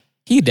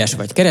Hirdes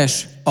vagy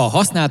keres a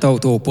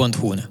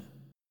használtautó.hu-n.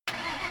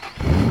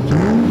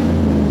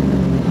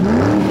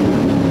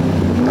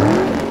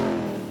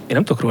 Én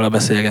nem tudok róla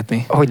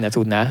beszélgetni. Hogy ne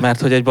tudnál?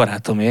 Mert hogy egy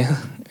barátomé,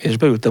 és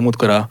beültem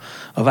múltkor a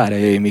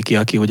Várjai Miki,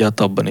 aki ugye a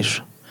tabban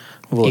is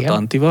volt. Igen.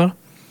 Antival,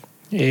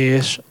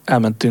 és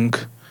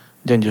elmentünk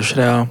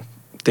Gyöngyösre a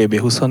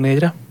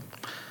TB24-re,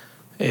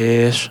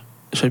 és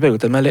hogy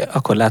beültem mellé,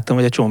 akkor láttam,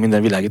 hogy egy csomó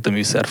minden világít a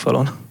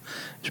műszerfalon.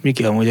 És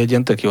Miki amúgy egy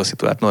ilyen tök jó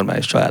szituált,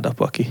 normális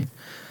családapa,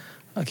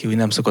 aki úgy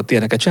nem szokott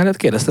ilyeneket csinálni.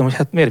 Kérdeztem, hogy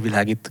hát miért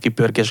világít ki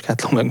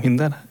pörgésgátló meg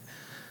minden.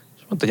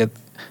 És mondta, hogy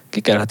hát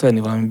ki kellett venni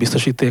valami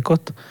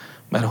biztosítékot,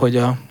 mert hogy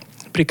a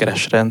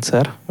prikeres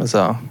rendszer,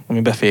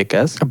 ami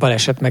befékez. A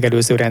baleset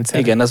megelőző rendszer.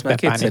 Igen, az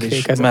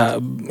már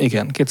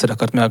kétszer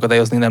akart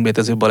megakadályozni nem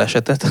létező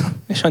balesetet,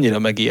 és annyira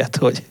megijedt,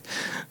 hogy...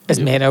 Ez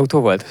milyen autó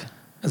volt?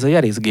 Ez a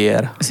Yaris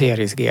GR. Ez a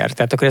Yaris GR,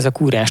 tehát akkor ez a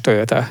kúrens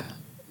Toyota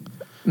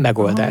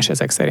megoldás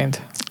ezek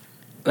szerint.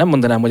 Nem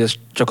mondanám, hogy ez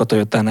csak a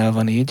Toyotánál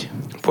van így.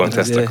 Pont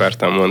ezt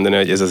akartam mondani,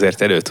 hogy ez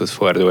azért elő tud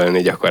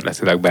fordulni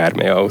gyakorlatilag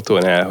bármely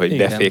autónál, hogy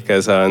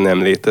befékez a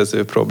nem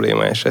létező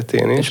probléma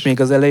esetén is. És még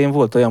az elején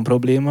volt olyan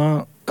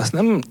probléma, azt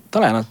nem,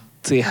 talán a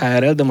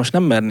CHR-rel, de most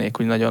nem mernék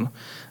úgy nagyon,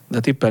 de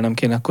tippelnem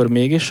kéne akkor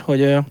mégis,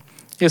 hogy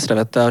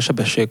észrevette a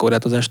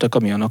sebességkorlátozást a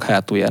kamionok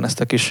hátulján, ezt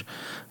a kis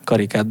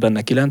karikát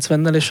benne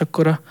 90-nel, és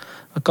akkor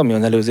a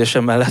kamion előzése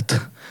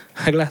mellett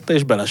meglátta,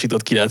 és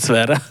belasított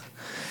 90-re.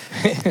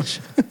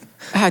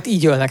 Hát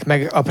így ölnek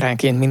meg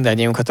apránként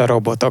mindannyiunkat a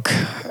robotok.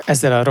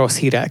 Ezzel a rossz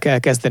hírrel kell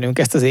kezdenünk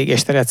ezt az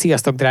égésteret.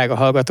 Sziasztok, drága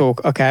hallgatók!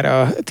 Akár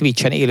a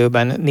Twitch-en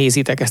élőben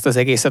nézitek ezt az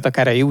egészet,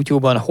 akár a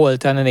YouTube-on,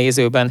 Holten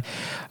nézőben,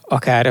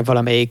 akár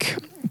valamelyik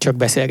csak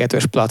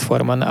beszélgetős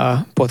platformon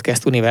a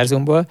podcast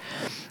univerzumból.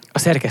 A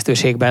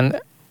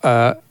szerkesztőségben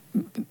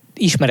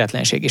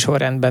ismeretlenségi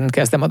sorrendben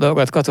kezdem a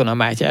dolgot. Katona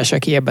Mátyás,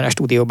 aki ebben a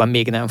stúdióban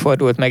még nem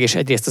fordult meg, és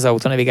egyrészt az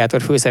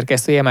Autonavigátor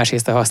főszerkesztője,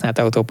 másrészt a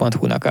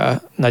használtautó.hu-nak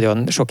a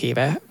nagyon sok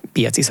éve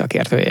piaci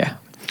szakértője.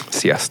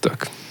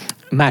 Sziasztok!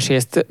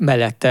 Másrészt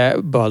mellette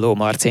Balló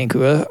Marcénk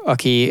ül,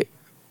 aki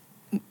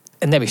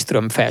nem is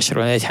tudom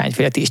felsorolni, hogy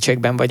hányféle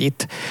tisztségben vagy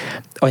itt.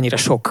 Annyira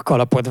sok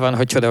kalapod van,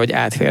 hogy csoda, hogy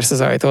átférsz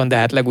az ajtón, de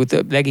hát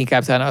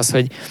leginkább talán az,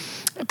 hogy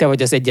te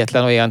vagy az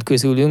egyetlen olyan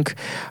közülünk,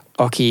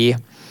 aki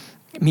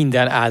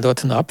minden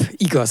áldott nap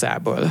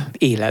igazából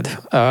éled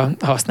a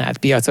használt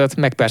piacot,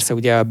 meg persze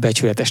ugye a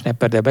becsületes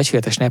nepper, de a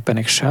becsületes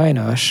neppernek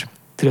sajnos,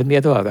 tudod mi a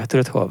dolga?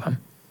 Tudod hol van?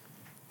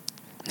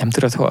 Nem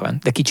tudod hol van,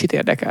 de kicsit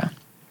érdekel.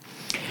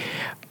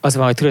 Az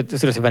van, hogy tudod,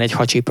 hogy van egy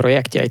hacsi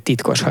projektje, egy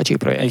titkos hacsi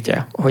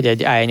projektje, hogy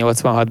egy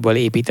AI-86-ból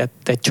épített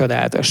egy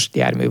csodálatos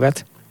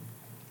járművet.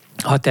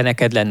 Ha te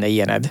neked lenne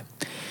ilyened,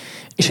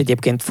 és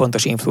egyébként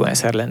fontos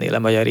influencer lennél a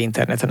magyar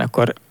interneten,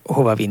 akkor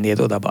hova vinnéd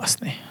oda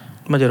baszni?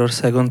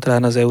 Magyarországon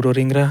talán az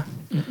Euroringre,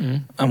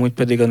 amúgy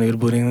pedig a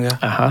Nürburgringre.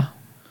 Aha.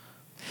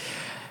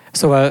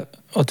 Szóval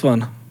ott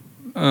van.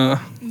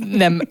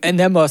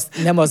 Nem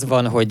az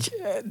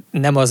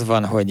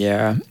van,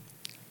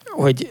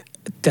 hogy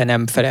te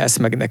nem felelsz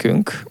meg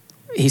nekünk,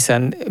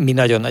 hiszen mi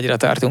nagyon nagyra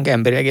tartunk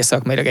emberileg és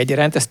szakmailag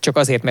egyaránt. Ezt csak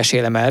azért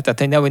mesélem el,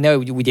 tehát ne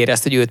úgy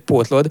érezd, hogy őt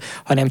pótlod,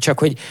 hanem csak,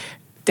 hogy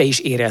te is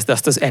érezd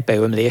azt az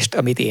epeömlést,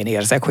 amit én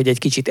érzek, hogy egy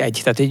kicsit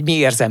tehát hogy mi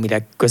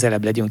érzelmileg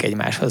közelebb legyünk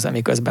egymáshoz,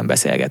 amiközben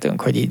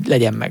beszélgetünk, hogy így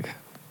legyen meg.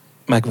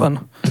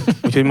 Megvan.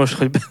 Úgyhogy most,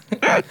 hogy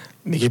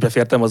mégis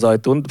befértem az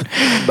ajtón,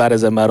 bár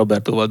ezen már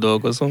Robertóval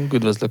dolgozunk.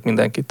 Üdvözlök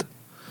mindenkit.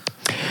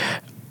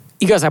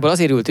 Igazából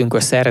azért ültünk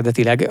össze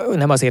eredetileg,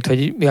 nem azért,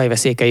 hogy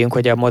veszékeljünk,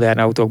 hogy a modern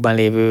autókban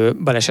lévő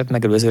baleset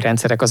megelőző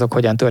rendszerek azok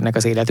hogyan törnek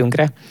az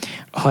életünkre,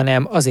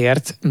 hanem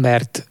azért,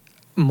 mert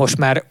most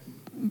már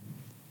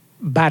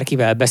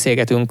bárkivel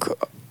beszélgetünk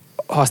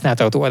használt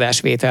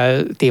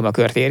autóadásvétel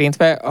témakört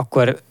érintve,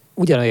 akkor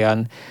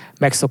ugyanolyan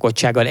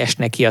megszokottsággal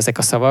esnek ki ezek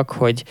a szavak,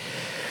 hogy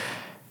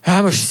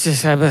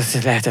most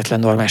lehetetlen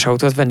normális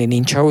autót venni,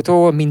 nincs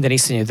autó, minden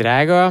iszonyú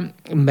drága,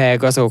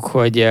 meg azok,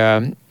 hogy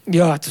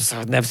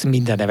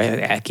minden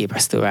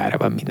elképesztő ára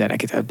van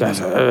mindennek.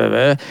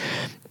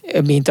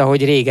 Mint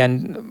ahogy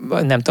régen,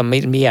 nem tudom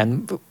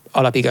milyen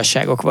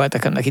alapigasságok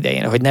voltak annak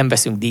idején, hogy nem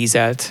veszünk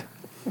dízelt,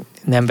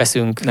 nem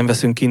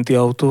veszünk kinti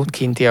autót.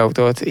 Kinti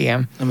autót,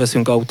 igen. Nem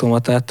veszünk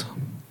automatát.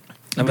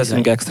 Nem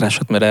veszünk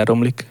extrásat, mert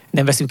elromlik.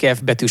 Nem veszünk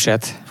F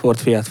betűset. Ford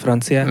Fiat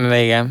francia.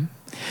 Igen.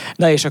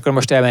 Na és akkor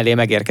most emellé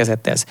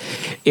megérkezett ez.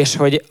 És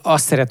hogy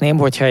azt szeretném,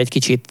 hogyha egy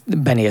kicsit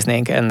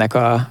benéznénk ennek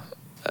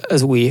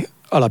az új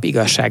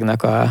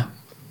alapigasságnak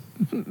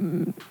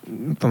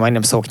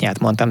majdnem szoknyát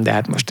mondtam, de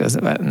hát most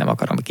nem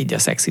akarom így a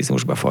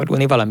szexizmusba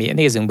fordulni.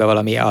 Nézzünk be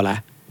valami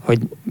alá, hogy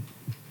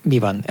mi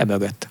van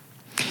mögött.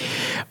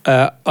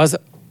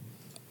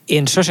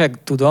 Én sose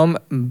tudom,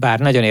 bár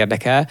nagyon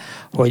érdekel,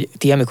 hogy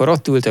ti, amikor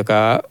ott ültök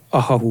a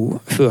HAHU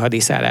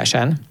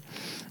főhadiszállásán,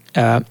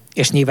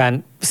 és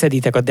nyilván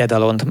szeditek a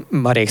dedalont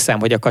marékszám,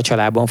 hogy a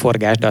kacsalábon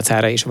forgás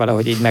dacára is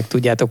valahogy így meg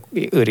tudjátok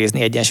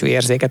őrizni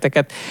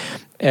egyensúlyérzéketeket,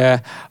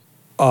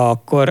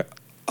 akkor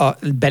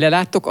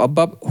beleláttok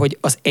abba, hogy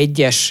az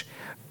egyes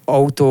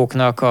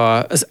autóknak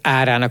az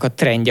árának a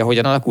trendje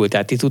hogyan alakult?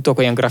 Tehát ti tudtok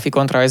olyan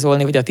grafikont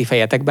rajzolni, vagy a ti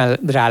fejetekben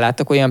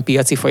ráláttok olyan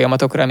piaci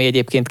folyamatokra, ami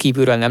egyébként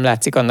kívülről nem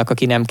látszik annak,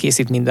 aki nem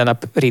készít minden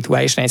nap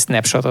rituálisan egy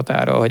snapshotot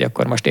arról, hogy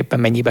akkor most éppen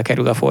mennyibe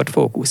kerül a Ford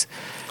Focus?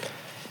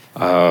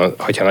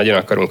 Hogyha nagyon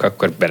akarunk,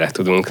 akkor bele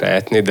tudunk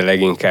látni, de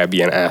leginkább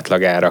ilyen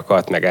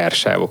átlagárakat, meg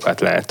ársávokat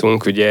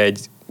látunk. Ugye egy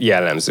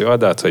jellemző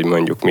adat, hogy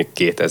mondjuk még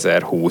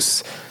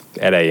 2020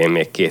 elején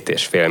még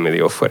 2,5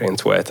 millió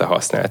forint volt a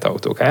használt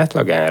autók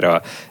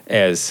átlagára,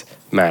 ez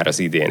már az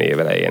idén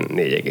évelején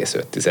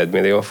 4,5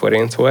 millió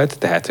forint volt,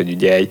 tehát hogy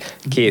ugye egy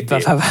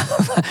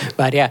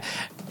Várjál,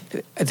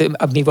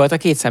 mi volt a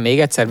két szám még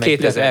egyszer?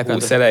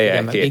 2020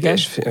 eleje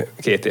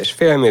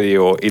 2,5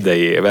 millió,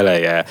 idei év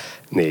eleje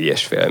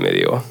 4,5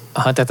 millió.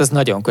 Aha, tehát az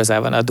nagyon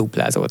közel van a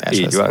duplázódáshoz.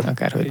 Így van.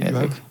 Akárhogy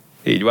nézzük.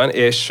 Így van,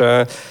 és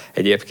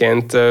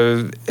egyébként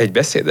egy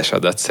beszédes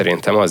adat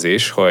szerintem az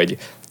is, hogy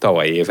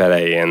tavaly év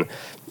elején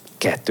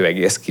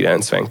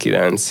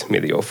 2,99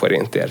 millió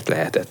forintért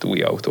lehetett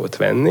új autót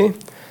venni.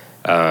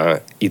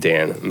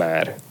 Idén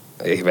már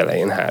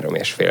évelején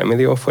 3,5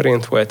 millió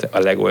forint volt a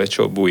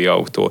legolcsóbb új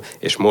autó,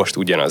 és most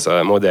ugyanaz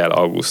a modell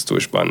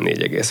augusztusban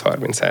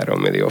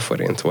 4,33 millió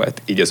forint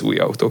volt. Így az új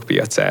autók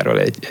piacáról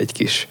egy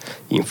kis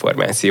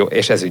információ,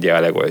 és ez ugye a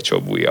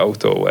legolcsóbb új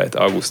autó volt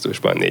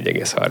augusztusban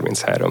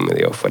 4,33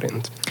 millió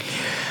forint.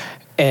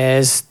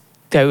 Ez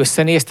te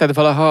összenézted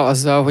valaha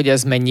azzal, hogy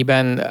ez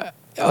mennyiben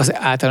az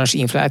általános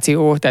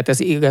infláció, tehát ez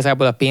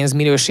igazából a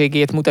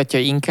pénzminőségét mutatja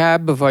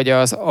inkább, vagy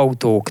az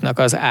autóknak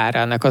az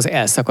árának az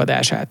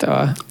elszakadását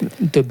a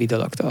többi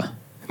dologtól?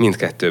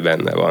 Mindkettő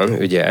benne van,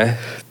 ugye.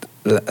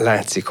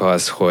 Látszik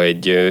az,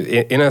 hogy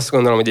én azt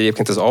gondolom, hogy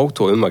egyébként az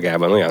autó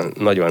önmagában olyan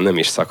nagyon nem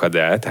is szakad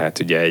el, tehát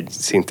ugye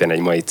szintén egy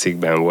mai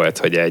cikkben volt,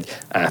 hogy egy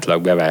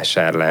átlag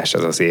bevásárlás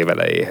az év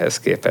elejéhez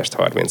képest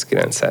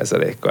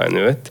 39%-kal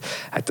nőtt.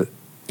 Hát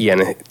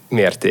ilyen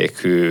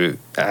mértékű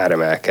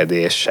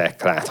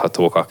áremelkedések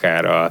láthatók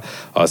akár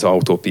az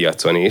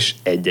autópiacon is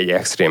egy-egy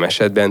extrém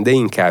esetben, de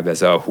inkább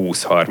ez a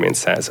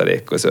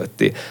 20-30%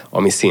 közötti,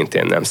 ami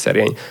szintén nem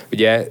szerény.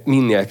 Ugye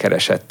minél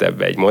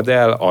keresettebb egy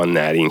modell,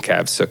 annál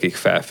inkább szökik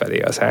felfelé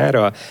az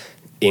ára.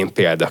 Én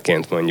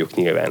példaként mondjuk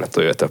nyilván a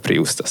Toyota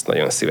Priust azt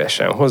nagyon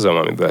szívesen hozom,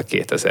 amiből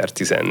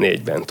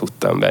 2014-ben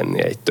tudtam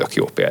venni egy tök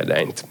jó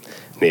példányt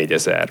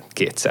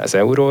 4200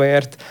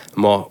 euróért.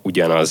 Ma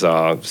ugyanaz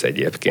az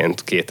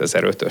egyébként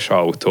 2005-ös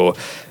autó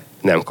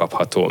nem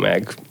kapható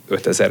meg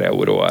 5000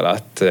 euró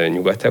alatt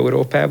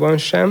Nyugat-Európában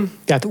sem.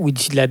 Tehát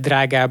úgy lett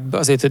drágább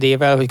az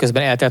ötödével, hogy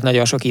közben eltelt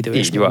nagyon sok idő,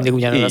 és mindig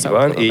ugyanaz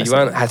így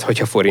van. Hát,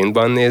 hogyha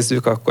forintban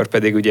nézzük, akkor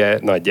pedig ugye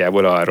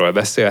nagyjából arról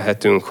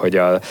beszélhetünk, hogy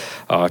a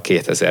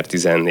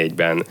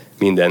 2014-ben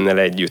mindennel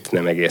együtt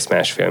nem egész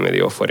 1,5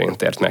 millió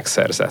forintért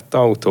megszerzett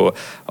autó,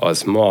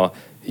 az ma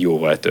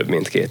jóval több,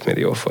 mint 2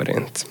 millió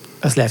forint.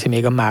 Az lehet, hogy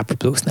még a MAP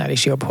Plusnál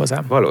is jobb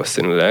hozzám.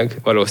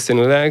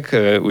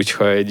 Valószínűleg,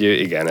 úgyhogy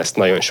igen, ezt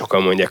nagyon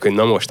sokan mondják, hogy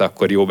na most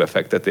akkor jó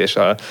befektetés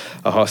a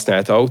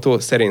használt autó.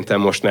 Szerintem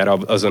most már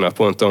azon a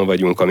ponton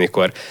vagyunk,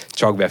 amikor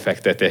csak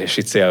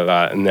befektetési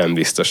céllal nem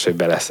biztos, hogy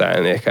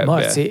beleszállnék ebbe.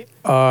 Marci,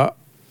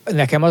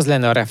 nekem az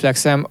lenne a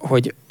reflexem,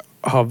 hogy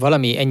ha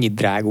valami ennyit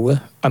drágul,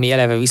 ami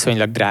eleve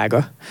viszonylag drága,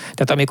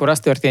 tehát amikor az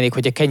történik,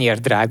 hogy a kenyér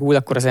drágul,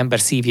 akkor az ember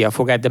szívja a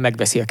fogát, de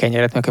megveszi a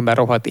kenyeret, mert már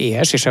rohadt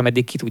éhes, és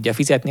ameddig ki tudja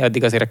fizetni,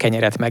 addig azért a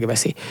kenyeret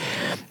megveszi.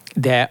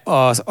 De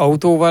az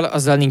autóval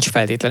azzal nincs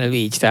feltétlenül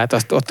így, tehát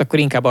ott akkor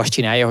inkább azt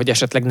csinálja, hogy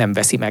esetleg nem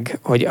veszi meg,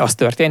 hogy az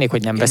történik,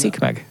 hogy nem veszik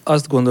meg.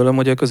 Azt gondolom,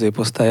 hogy a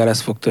középosztállyal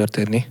ez fog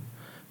történni,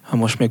 ha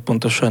most még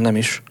pontosan nem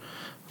is,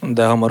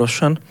 de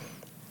hamarosan.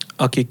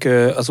 Akik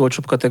az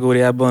olcsóbb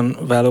kategóriában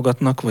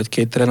válogatnak, vagy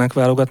kénytelenek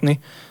válogatni,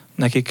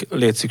 nekik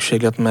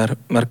létszükséglet,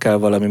 mert kell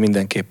valami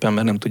mindenképpen,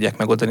 mert nem tudják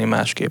megoldani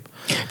másképp.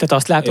 Tehát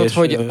azt látod, és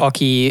hogy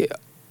aki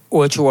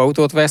olcsó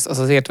autót vesz, az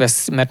azért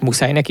vesz, mert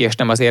muszáj neki, és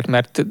nem azért,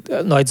 mert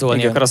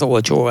nagyzolni akar az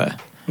olcsóval.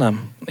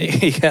 Nem.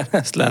 Igen,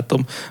 ezt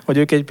látom, hogy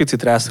ők egy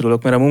picit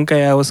rászorulok, mert a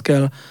munkájához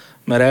kell,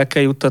 mert el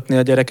kell juttatni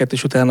a gyereket,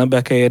 és utána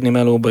be kell érni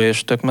melóba,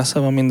 és tök messze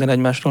van minden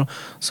egymásról.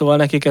 Szóval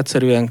nekik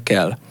egyszerűen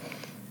kell.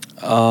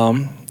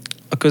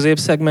 A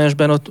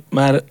középszegmensben ott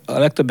már a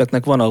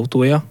legtöbbeknek van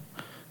autója,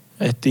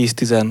 egy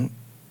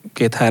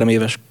 10-12-3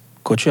 éves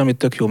kocsi, amit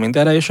tök jó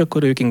mindenre, és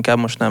akkor ők inkább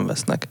most nem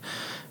vesznek.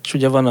 És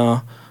ugye van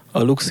a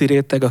luxi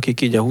réteg,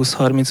 akik így a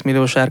 20-30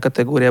 milliós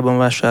árkategóriában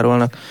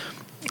vásárolnak,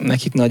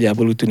 nekik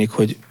nagyjából úgy tűnik,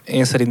 hogy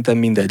én szerintem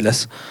mindegy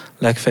lesz.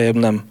 Legfeljebb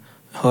nem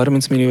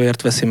 30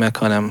 millióért veszi meg,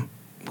 hanem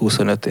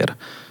 25-ért.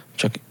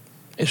 Csak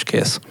és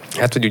kész.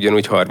 Hát, hogy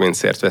ugyanúgy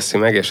 30-ért veszi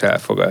meg, és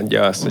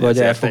elfogadja azt, hogy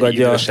egy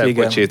idősebb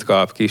kocsit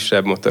kap,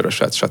 kisebb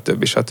motorosat,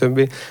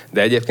 stb.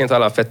 De egyébként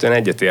alapvetően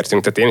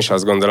egyetértünk. Tehát én is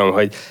azt gondolom,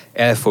 hogy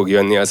el fog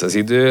jönni az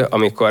idő,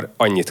 amikor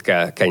annyit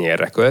kell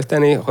kenyérre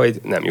költeni, hogy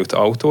nem jut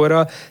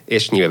autóra,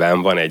 és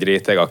nyilván van egy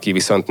réteg, aki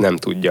viszont nem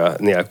tudja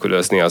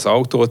nélkülözni az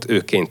autót, ő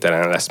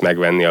kénytelen lesz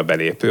megvenni a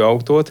belépő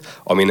autót,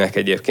 aminek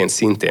egyébként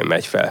szintén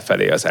megy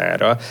felfelé az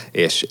ára,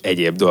 és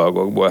egyéb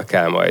dolgokból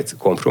kell majd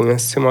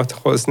kompromisszumot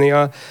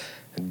hoznia,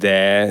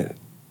 de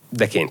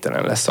de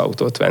kénytelen lesz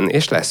autót venni.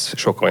 És lesz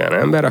sok olyan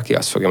ember, aki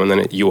azt fogja mondani,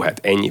 hogy jó, hát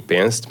ennyi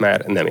pénzt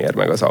már nem ér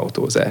meg az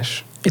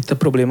autózás. Itt a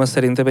probléma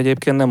szerintem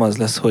egyébként nem az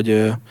lesz, hogy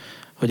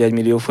 1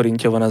 millió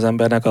forintja van az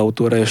embernek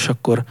autóra, és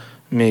akkor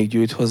még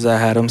gyűjt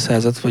hozzá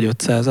 300-at vagy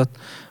 500-at,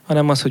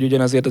 hanem az, hogy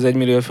ugyanazért az 1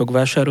 millió fog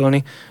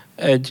vásárolni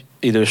egy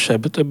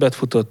idősebb, többet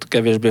futott,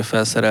 kevésbé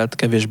felszerelt,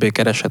 kevésbé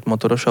keresett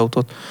motoros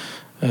autót,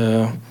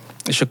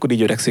 és akkor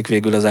így öregszik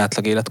végül az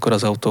átlag életkor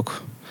az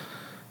autók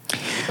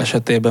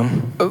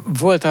esetében.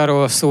 Volt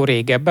arról szó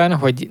régebben,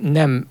 hogy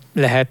nem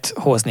lehet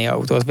hozni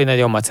autót, vagy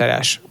nagyon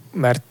macerás.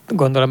 Mert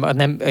gondolom,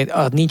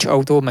 nincs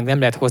autó, meg nem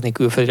lehet hozni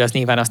külföldre, az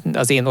nyilván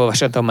az én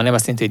olvasatomban nem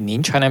azt jelenti, hogy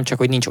nincs, hanem csak,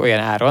 hogy nincs olyan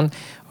áron,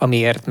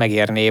 amiért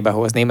megérné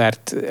behozni,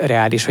 mert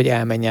reális, hogy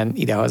elmenjen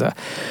idehaza.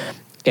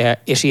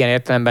 És ilyen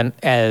értelemben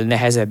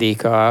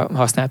elnehezedik a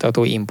használt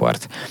autó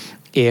import.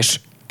 És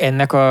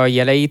ennek a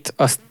jeleit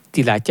azt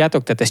ti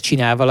látjátok? Tehát ez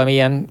csinál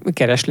valamilyen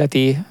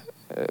keresleti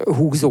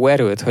húzó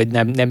erőt, hogy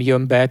nem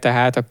jön be,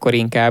 tehát akkor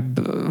inkább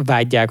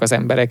vágyják az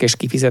emberek, és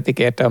kifizetik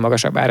érte a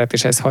magasabb árat,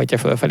 és ez hajtja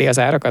fölfelé az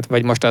árakat?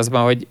 Vagy most az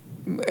van, hogy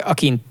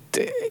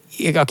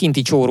a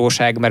kinti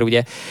csóróság, mert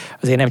ugye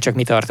azért nem csak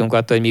mi tartunk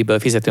attól, hogy miből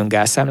fizetünk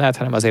gázszámlát,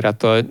 hanem azért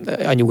attól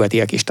a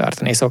nyugatiak is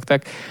tartani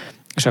szoktak,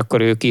 és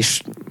akkor ők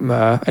is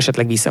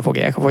esetleg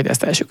visszafogják a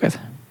fogyasztásukat.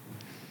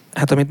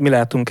 Hát amit mi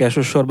látunk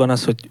elsősorban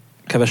az, hogy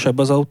kevesebb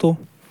az autó,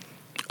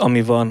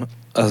 ami van,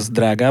 az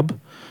drágább.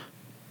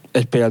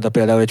 Egy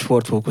például egy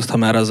Ford Focust, ha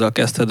már azzal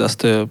kezdted,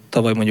 azt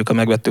tavaly mondjuk, ha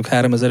megvettük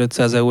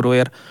 3500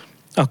 euróért,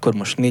 akkor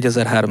most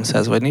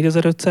 4300 vagy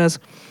 4500,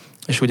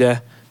 és ugye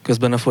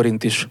közben a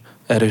forint is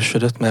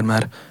erősödött, mert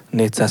már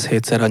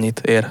 407-szer annyit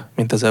ér,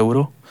 mint az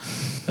euró,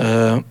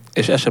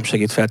 és ez sem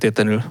segít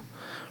feltétlenül.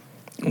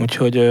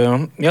 Úgyhogy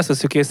mi azt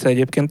veszük észre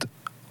egyébként,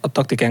 a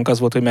taktikánk az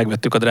volt, hogy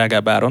megvettük a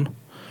drágább áron,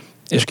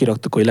 és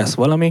kiraktuk, hogy lesz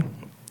valami,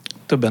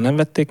 többen nem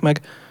vették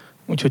meg,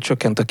 úgyhogy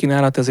csökkent a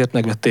kínálat, ezért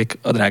megvették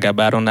a drágább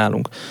áron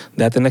nálunk.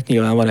 De hát ennek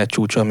nyilván van egy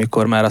csúcsa,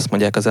 amikor már azt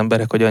mondják az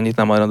emberek, hogy annyit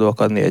nem hajlandóak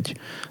adni egy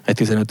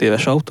 15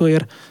 éves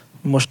autóért.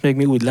 Most még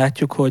mi úgy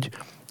látjuk, hogy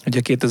a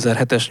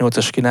 2007-es,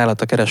 8-as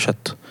kínálat a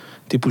keresett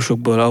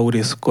típusokból,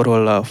 Auris,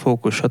 Corolla,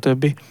 Focus,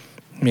 stb.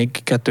 Még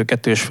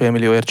 2-2,5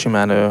 millióért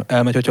simán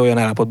elmegy, hogyha olyan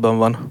állapotban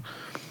van,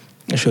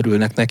 és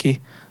örülnek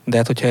neki. De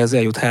hát, hogyha ez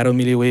eljut 3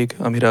 millióig,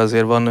 amire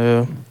azért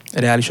van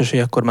reális esély,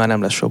 akkor már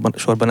nem lesz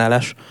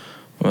sorbanállás.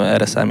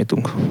 Erre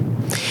számítunk.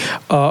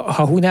 A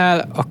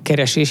Hahunál a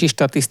keresési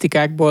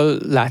statisztikákból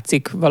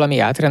látszik valami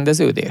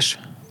átrendeződés?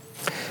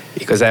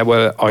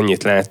 Igazából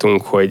annyit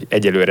látunk, hogy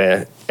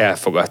egyelőre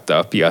elfogadta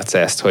a piac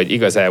ezt, hogy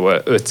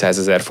igazából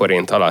 500 000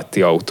 forint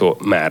alatti autó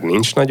már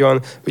nincs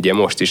nagyon. Ugye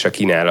most is a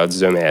kínálat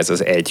zöme ez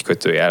az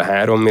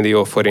 1/3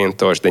 millió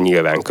forintos, de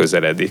nyilván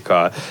közeledik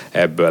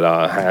ebből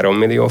a 3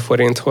 millió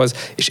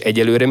forinthoz, és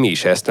egyelőre mi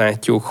is ezt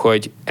látjuk,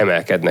 hogy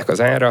emelkednek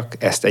az árak,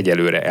 ezt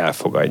egyelőre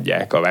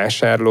elfogadják a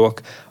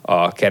vásárlók,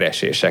 a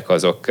keresések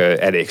azok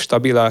elég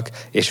stabilak,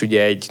 és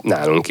ugye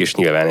nálunk is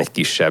nyilván egy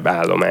kisebb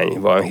állomány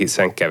van,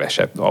 hiszen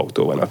kevesebb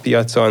autó van a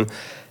piacon,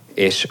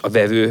 és a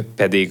vevő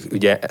pedig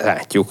ugye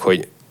látjuk,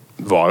 hogy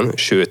van,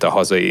 sőt a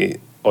hazai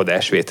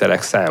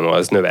adásvételek száma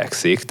az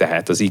növekszik,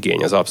 tehát az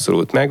igény az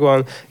abszolút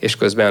megvan, és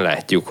közben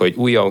látjuk, hogy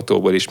új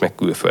autóból is, meg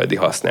külföldi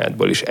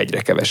használtból is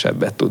egyre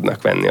kevesebbet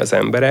tudnak venni az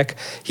emberek,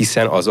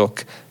 hiszen azok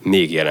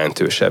még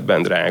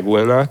jelentősebben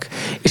drágulnak.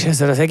 És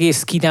ezzel az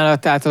egész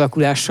kínálat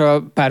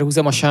átalakulással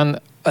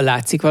párhuzamosan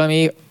látszik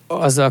valami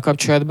azzal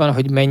kapcsolatban,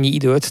 hogy mennyi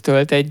időt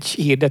tölt egy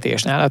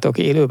hirdetés nálatok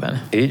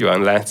élőben? Így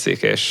van,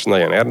 látszik, és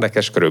nagyon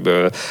érdekes,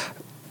 körülbelül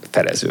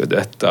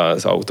feleződött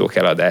az autók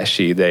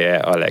eladási ideje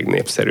a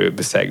legnépszerűbb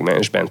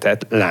szegmensben,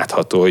 tehát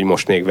látható, hogy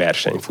most még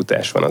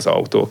versenyfutás van az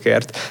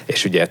autókért,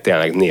 és ugye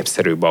tényleg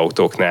népszerűbb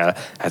autóknál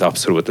hát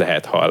abszolút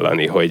lehet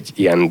hallani, hogy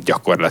ilyen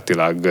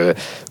gyakorlatilag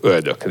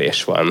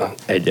öldöklés van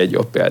egy-egy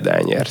jobb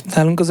példányért.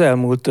 Nálunk az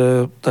elmúlt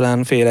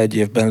talán fél-egy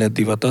évben lett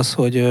divat az,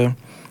 hogy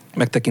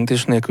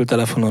megtekintés nélkül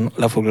telefonon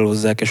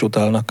lefoglalózzák és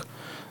utalnak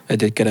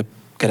egy-egy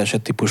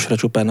keresett típusra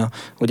csupán.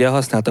 Ugye a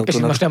használt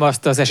autónak... És most nem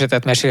azt az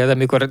esetet meséled,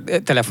 amikor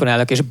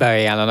telefonálnak és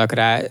beajánlanak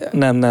rá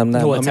nem.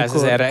 800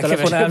 000-re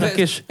telefonálnak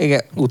és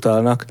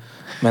utalnak,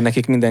 mert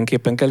nekik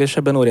mindenképpen kell, és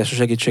ebben óriási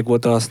segítség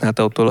volt a használt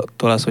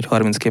autótól az, hogy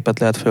 30 képet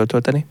lehet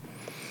föltölteni,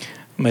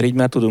 mert így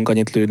már tudunk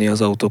annyit lőni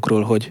az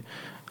autókról,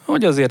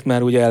 hogy azért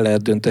már ugye el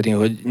lehet dönteni,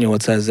 hogy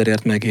 800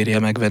 000-ért megérje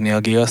megvenni a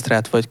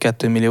G-Astrát, vagy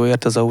 2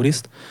 millióért az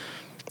Aurist.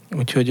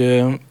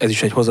 Úgyhogy ez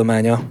is egy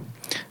hozománya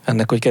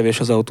ennek, hogy kevés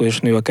az autó és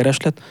nő a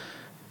kereslet.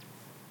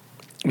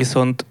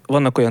 Viszont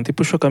vannak olyan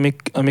típusok,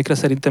 amikre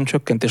szerintem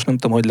csökkent, és nem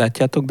tudom, hogy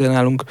látjátok, de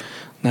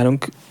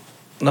nálunk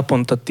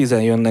naponta 10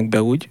 jönnek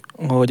be úgy,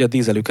 hogy a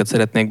dízelüket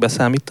szeretnék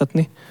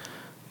beszámítatni,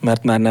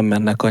 mert már nem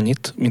mennek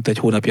annyit, mint egy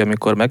hónapja,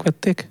 amikor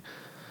megvették,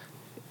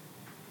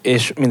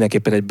 és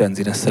mindenképpen egy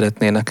benzines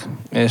szeretnének.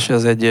 És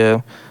ez egy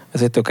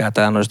Ez egy tök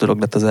általános dolog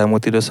lett az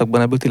elmúlt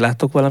időszakban, ebből ti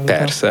láttok valamit?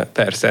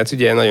 Persze. Hát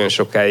ugye nagyon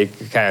sokáig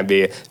kb.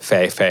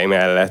 Fej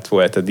mellett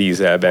volt a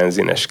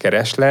dízel-benzines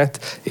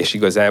kereslet, és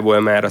igazából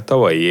már a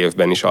tavalyi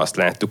évben is azt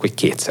láttuk, hogy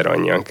kétszer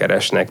annyian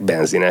keresnek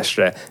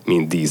benzinesre,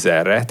 mint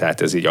dízelre,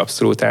 tehát ez így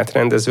abszolút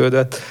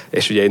átrendeződött,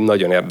 és ugye egy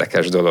nagyon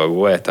érdekes dolog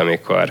volt,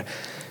 amikor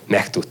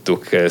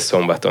megtudtuk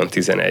szombaton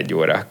 11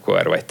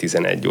 órakor, vagy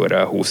 11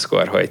 óra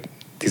 20-kor, hogy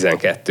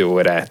 12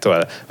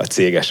 órától a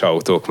céges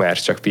autók már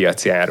csak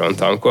piaci áron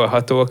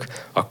tankolhatók,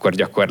 akkor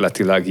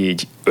gyakorlatilag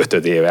így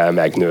 5-ével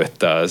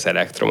megnőtt az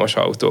elektromos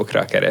autókra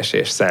a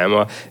keresés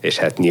száma, és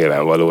hát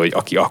nyilvánvaló, hogy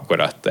aki akkor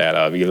adta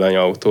el a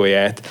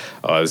villanyautóját,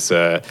 az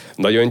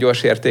nagyon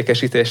gyors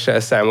értékesítéssel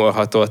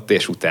számolhatott,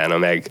 és utána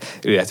meg,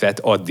 illetve hát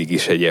addig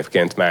is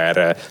egyébként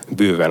már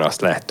bőven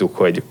azt láttuk,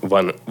 hogy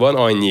van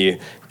annyi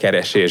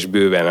keresés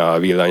bőven a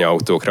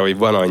villanyautókra, hogy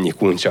van annyi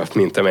kuncsap,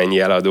 mint amennyi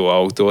eladó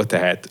autó,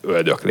 tehát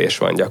öldöklés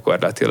van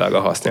gyakorlatilag a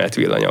használt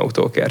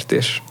villanyautókért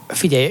is.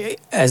 Figyelj,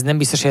 ez nem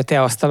biztos, hogy a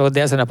te asztalod,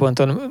 de ezen a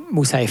ponton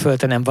muszáj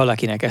föltenem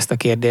valakinek ezt a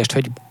kérdést,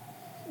 hogy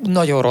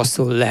nagyon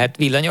rosszul lehet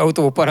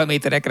villanyautó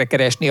paraméterekre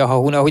keresni a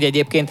Hahun, ahogy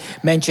egyébként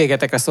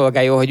mentségetekre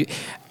szolgáljon, hogy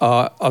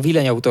a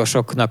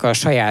villanyautósoknak a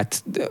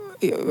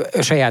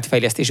saját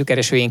fejlesztésű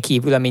keresőjén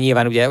kívül, ami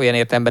nyilván ugye olyan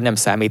értelemben nem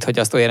számít, hogy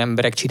azt olyan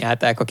emberek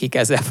csinálták, akik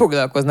ezzel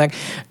foglalkoznak,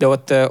 de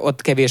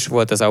ott kevés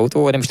volt az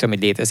autó, nem is tudom,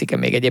 hogy létezik-e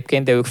még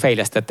egyébként, de ők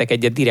fejlesztettek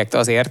egyet direkt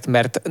azért,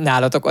 mert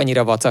nálatok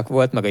annyira vacak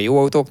volt, meg a jó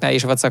autóknál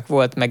is vacak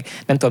volt, meg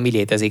nem tudom, mi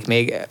létezik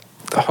még.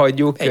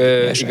 Hagyjuk,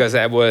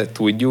 igazából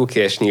tudjuk,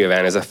 és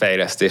nyilván ez a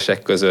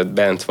fejlesztések között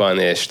bent van,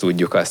 és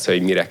tudjuk azt,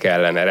 hogy mire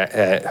kellene,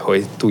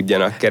 hogy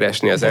tudjanak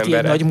keresni az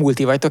emberek. Nagy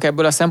multi vagytok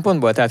ebből a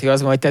szempontból? Tehát, hogy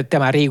az van, hogy te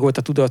már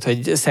régóta tudod,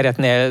 hogy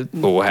szeretnél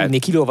tudni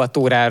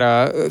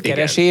kilovattórára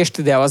keresést,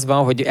 igen. De az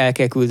van, hogy el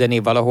kell küldeni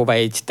valahova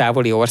egy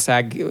távoli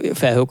ország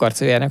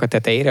felhőkarcolójának a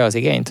tetejére az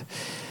igényt?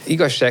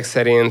 Igazság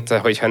szerint,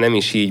 hogyha nem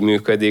is így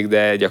működik,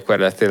 de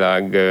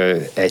gyakorlatilag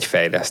egy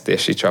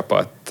fejlesztési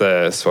csapat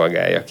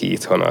szolgálja ki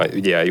itthon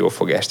ugye a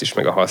jófogást is,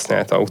 meg a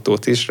használt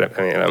autót is.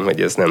 Remélem,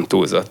 hogy ez nem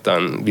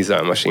túlzottan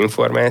bizalmas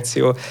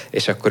információ,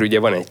 és akkor ugye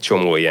van egy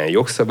csomó ilyen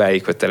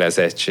jogszabályi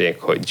kötelezettség,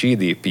 hogy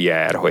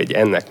GDPR, hogy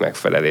ennek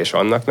megfelelés,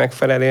 annak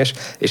megfelelés,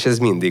 és ez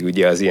mindig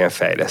ugye az ilyen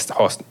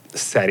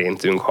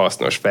szerintünk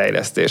hasznos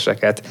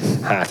fejlesztéseket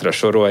hátra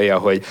sorolja,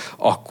 hogy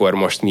akkor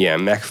most milyen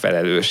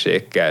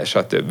megfelelőségkel,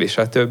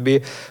 stb.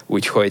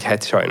 Úgyhogy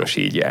hát sajnos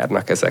így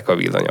járnak ezek a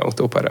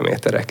villanyautó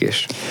paraméterek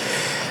is.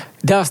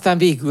 De aztán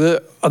végül,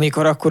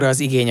 amikor akkora az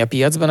igény a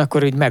piacban,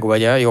 akkor úgy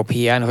megoldja jobb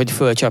hiány, hogy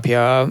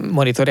fölcsapja a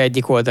monitor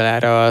egyik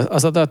oldalára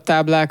az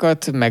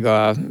adattáblákat, meg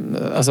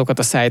azokat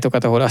a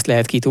szájtokat, ahol azt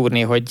lehet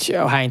kitúrni, hogy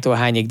a hánytól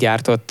hányig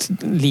gyártott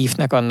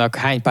Leafnek annak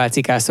hány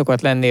pálcikás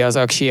szokott lenni az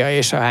aksia,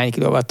 és a hány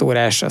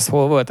kilovattórás az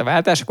hol volt a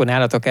váltás, akkor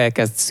nálatok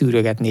elkezd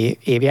szűrögetni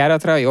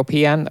évjáratra, jobb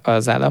hiány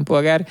az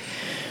állampolgár.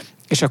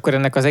 És akkor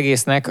ennek az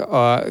egésznek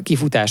a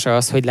kifutása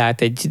az, hogy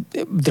lát egy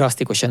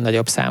drasztikusan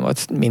nagyobb számot,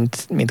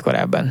 mint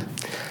korábban.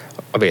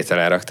 A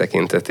vételárak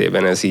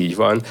tekintetében ez így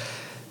van,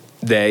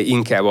 de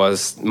inkább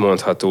az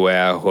mondható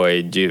el,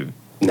 hogy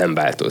nem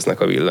változnak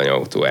a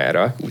villanyautó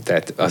ára.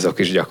 Tehát azok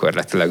is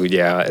gyakorlatilag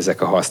ugye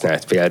ezek a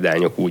használt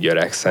példányok úgy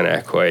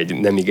öregszenek, hogy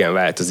nem igen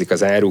változik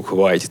az áruk,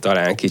 vagy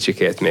talán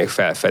kicsikét még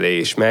felfelé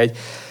is megy.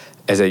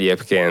 Ez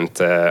egyébként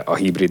a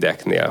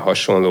hibrideknél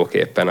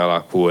hasonlóképpen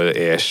alakul,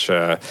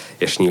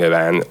 és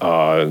nyilván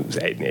az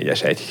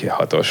 1.4-es,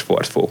 1.6-os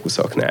Ford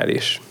Focusoknál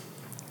is.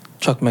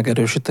 Csak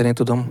megerősíteni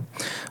tudom.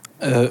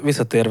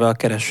 Visszatérve a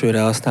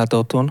keresőre használt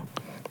autón,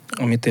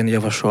 amit én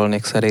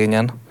javasolnék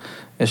szerényen,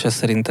 és ez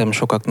szerintem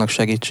sokaknak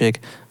segítség,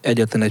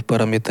 egyetlen egy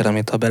paraméter,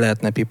 amit ha be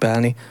lehetne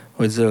pipálni,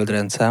 hogy zöld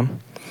rendszám,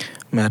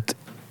 mert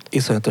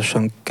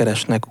iszonyatosan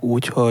keresnek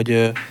úgy, hogy,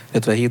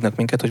 illetve hívnak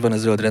minket, hogy van egy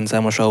zöld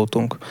rendszámos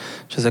autónk,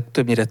 és ezek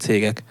többnyire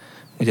cégek.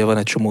 Ugye van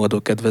egy csomó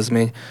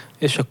adókedvezmény,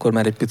 és akkor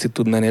már egy picit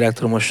tud menni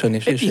elektromosan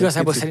is. És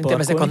igazából szerintem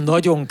parkolni. Ezek a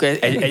nagyon...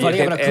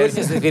 Valójában a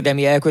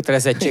környezetvédelmi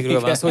elkötelezettségről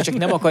van szó, csak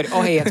nem akar,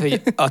 ahelyett,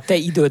 hogy a te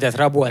idődet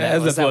rabolná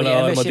hozzá, hogy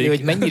elmeséli,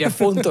 hogy mennyire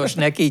fontos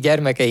neki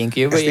gyermekeink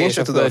jövője, és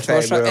a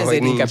sorsa,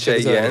 ezért inkább csak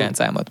zöld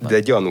rendszámot. De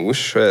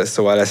gyanús,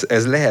 szóval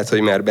ez lehet,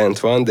 hogy már bent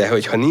van, de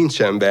hogyha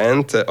nincsen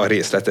bent a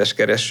részletes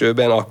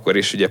keresőben, akkor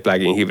is ugye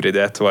plug-in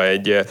hibridet,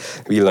 vagy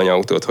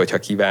villanyautót, hogyha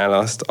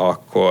kiválaszt,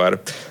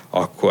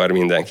 akkor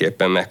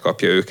mindenképpen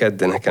megkapja őket,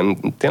 de nekem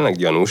tényleg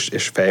gyanús,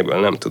 és fejből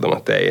nem tudom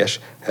a teljes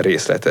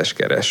részletes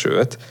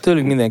keresőt.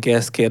 Tőlünk mindenki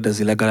ezt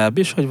kérdezi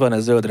legalábbis, hogy van-e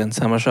zöld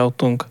rendszámos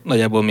autónk,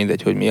 nagyjából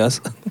mindegy, hogy mi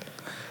az.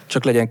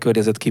 Csak legyen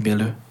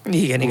környezetkímélő.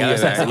 Igen,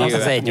 az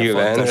egy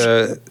fontos.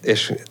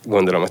 És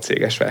gondolom a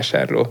céges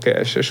vásárlók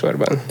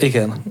elsősorban.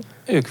 Igen,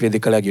 ők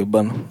védik a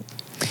legjobban.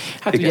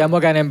 Hát igen. Ugye a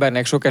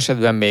magánembernek sok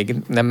esetben még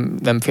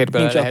nem fér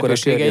bele a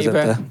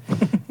lehetőségeibe,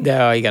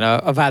 de igen,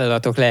 a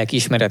vállalatok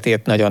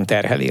lelkiismeretét nagyon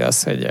terheli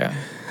az, hogy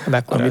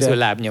mekkora az ő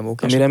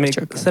lábnyomuk. Amire még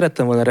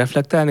szerettem volna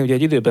reflektálni, ugye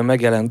egy időben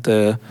megjelent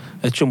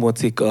egy csomó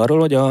cikk arról,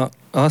 hogy a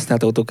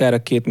használt autók ára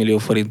 2 millió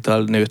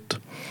forinttal nőtt.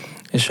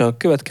 és a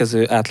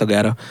következő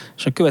átlagára,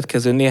 és a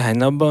következő néhány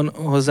napban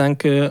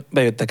hozzánk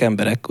bejöttek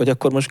emberek, hogy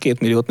akkor most 2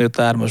 milliót nőtt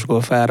a 3-as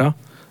golfára,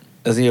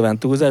 ez nyilván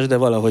túlzás, de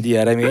valahogy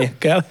ilyen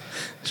reményekkel,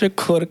 és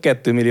akkor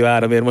 2 millió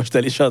áramért most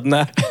el is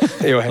adná.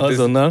 Jó, hát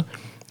azonnal,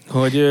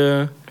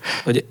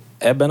 hogy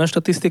ebben a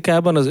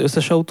statisztikában az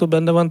összes autó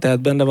benne van, tehát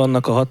benne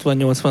vannak a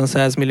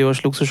 60-80-100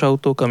 milliós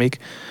luxusautók,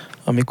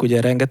 amik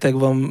ugye rengeteg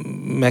van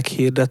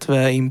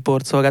meghirdetve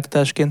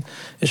importszolgáltatásként,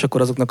 és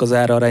akkor azoknak az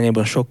ára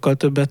arányában sokkal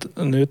többet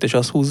nőtt, és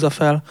az húzza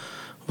fel,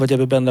 vagy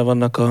ebben benne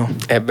vannak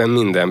Ebben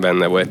minden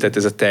benne volt, tehát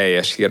ez a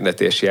teljes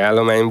hirdetési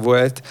állomány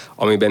volt,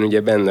 amiben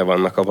ugye benne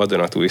vannak a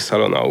vadonatúj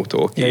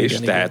szalonautók is,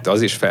 igen, tehát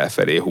az is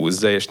felfelé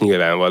húzza, és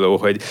nyilvánvaló,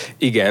 hogy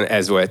igen,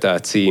 ez volt a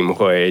cím,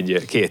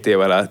 hogy 2 év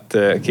alatt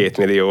 2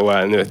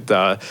 millióval nőtt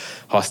a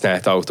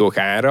használt autók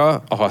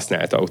ára, a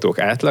használt autók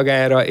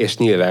átlagára, és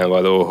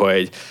nyilvánvaló,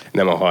 hogy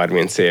nem a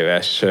 30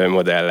 éves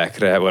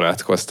modellekre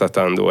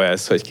vonatkoztatandó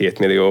ez, hogy 2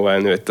 millióval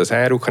nőtt az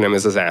áruk, hanem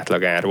ez az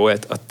átlagár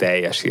volt a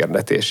teljes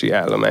hirdetési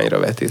állományra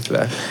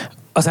vetítve.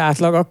 Az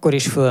átlag akkor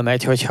is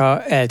fölmegy,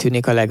 hogyha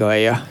eltűnik a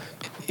legalja.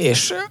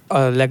 És a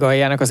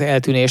legaljának az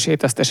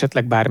eltűnését azt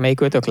esetleg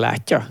bármelyikőtök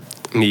látja?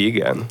 Mi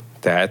igen.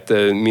 Tehát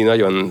mi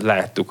nagyon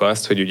láttuk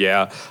azt, hogy ugye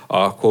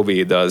a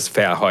Covid az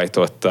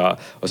felhajtotta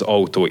az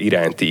autó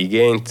iránti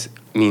igényt,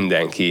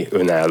 mindenki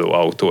önálló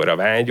autóra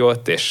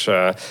vágyott, és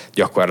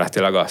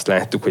gyakorlatilag azt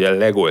láttuk, hogy a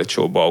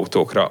legolcsóbb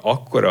autókra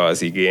akkora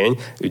az igény,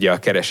 ugye a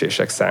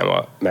keresések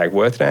száma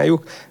megvolt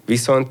rájuk,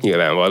 viszont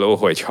nyilvánvaló,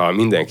 hogy ha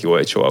mindenki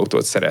olcsó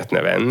autót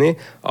szeretne venni,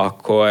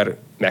 akkor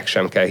meg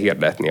sem kell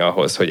hirdetni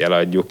ahhoz, hogy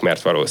eladjuk,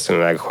 mert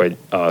valószínűleg, hogy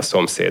a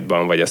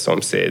szomszédban vagy a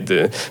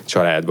szomszéd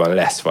családban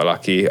lesz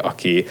valaki,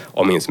 aki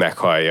amint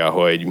meghallja,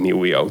 hogy mi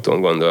új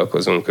autón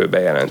gondolkozunk, ő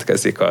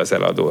bejelentkezik az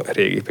eladó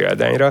régi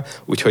példányra.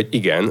 Úgyhogy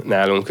igen,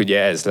 nálunk ugye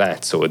ez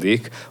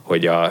látszódik,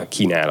 hogy a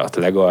kínálat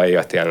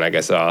legalja tényleg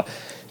ez a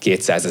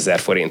 200 000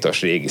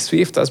 forintos régi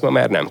Swift, az ma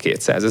már nem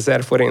 200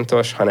 000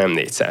 forintos, hanem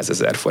 400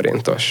 000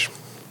 forintos.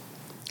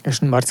 És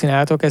Marci,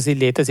 nálatok ez így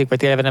létezik, vagy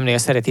tényleg nem nagyon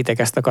szeretitek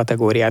ezt a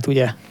kategóriát,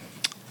 ugye?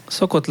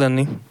 Szokott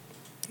lenni.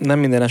 Nem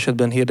minden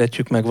esetben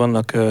hirdetjük meg,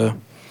 vannak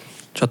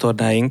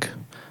csatornáink,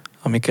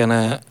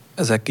 amiken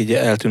ezek így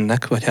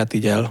eltűnnek, vagy hát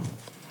így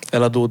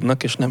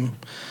eladódnak, és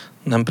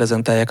nem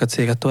prezentálják a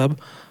céget tovább.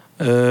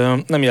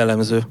 Nem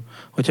jellemző.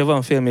 Hogyha van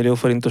 500 000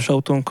 forintos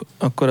autónk,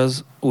 akkor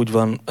az úgy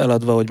van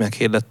eladva, hogy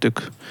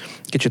meghirdettük.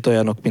 Kicsit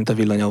olyanok, mint a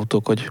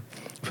villanyautók, hogy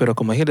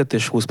fölrakom a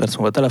hirdetés, 20 perc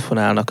múlva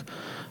telefonálnak,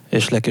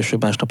 és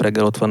legkésőbb másnap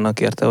reggel ott vannak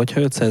érte. Hogyha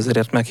 500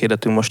 000-ért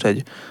meghirdetünk most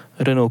egy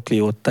Renault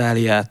Clio-t,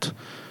 Táliát,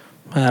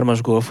 3-as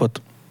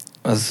Golfot,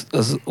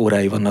 az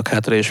órái vannak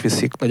hátra és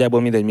viszik.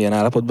 Nagyjából mindegy milyen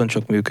állapotban,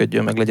 csak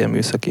működjön, meg legyen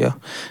műszakia.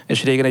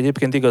 És régen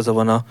egyébként igaza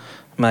van a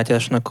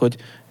Mátyásnak, hogy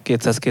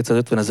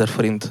 200-250 000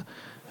 forint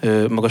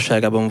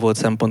magasságában volt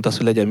szempont az,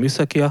 hogy legyen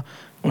műszakia.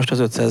 Most az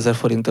 500 000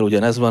 forinttal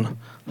ugyanez van,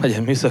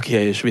 legyen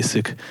műszakia és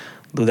visszük,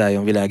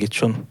 dudáljon,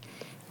 világítson.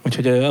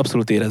 Úgyhogy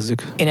abszolút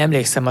érezzük. Én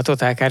emlékszem a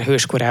Totálkár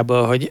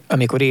hőskorából, hogy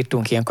amikor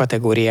írtunk ilyen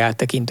kategóriát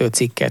tekintő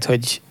cikket,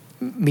 hogy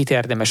mit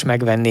érdemes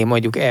megvenni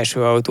mondjuk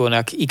első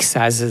autónak x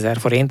 100 000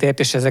 forintért,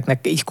 és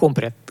ezeknek így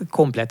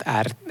komplet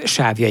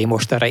ársávjai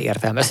mostanra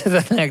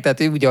értelmezhetetlenek.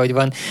 Tehát úgy, ahogy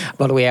van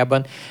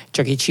valójában,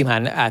 csak így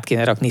simán át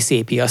kéne rakni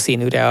szépia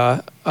színűre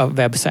a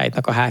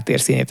website-nak a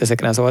háttérszínét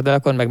ezeken az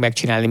oldalakon, meg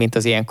megcsinálni, mint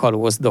az ilyen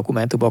kalóz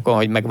dokumentumokon,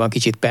 hogy meg van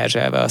kicsit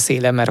perzselve a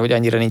széle, mert hogy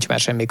annyira nincs már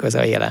semmi köze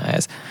a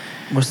jelenhez.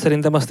 Most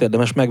szerintem azt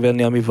érdemes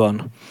megvenni, ami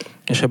van.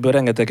 És ebből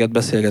rengeteget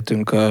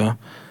beszélgetünk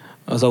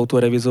az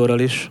autórevizorral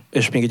is,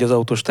 és még így az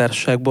autós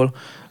társaságból,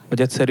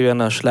 hogy egyszerűen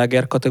a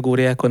sláger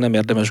kategóriákon nem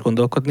érdemes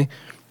gondolkodni.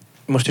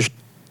 Most is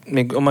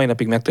még a mai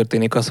napig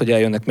megtörténik az, hogy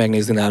eljönnek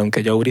megnézni nálunk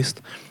egy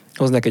auriszt,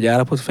 hoznak egy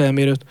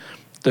állapotfelmérőt,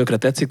 tökre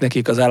tetszik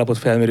nekik, az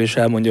állapotfelmérő is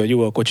elmondja, hogy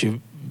jó, a kocsi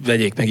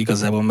vegyék meg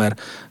igazából,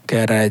 mert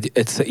kell rá egy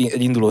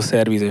induló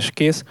szerviz és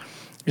kész,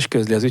 és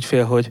közli az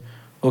ügyfél, hogy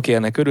oké,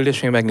 ennek örül,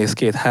 és még megnéz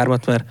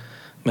 2-3-at,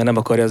 mert nem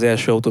akarja az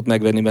első autót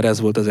megvenni, mert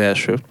ez volt az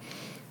első.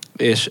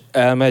 És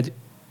elmegy,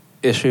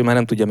 és ő már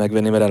nem tudja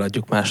megvenni, mert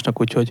eladjuk másnak,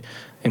 úgyhogy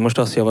én most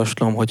azt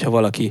javaslom, hogyha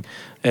valaki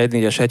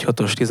 1.4-es,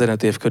 1.6-os,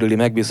 15 év körüli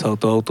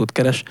megbízható autót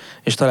keres,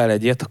 és talál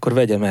egy ilyet, akkor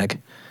vegye meg.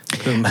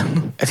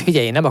 Hát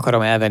figyelj, én nem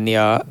akarom elvenni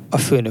a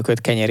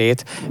főnököt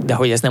kenyerét, de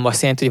hogy ez nem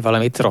azt jelenti, hogy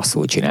valamit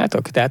rosszul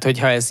csináltok. Tehát, hogy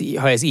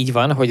ha ez így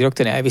van, hogy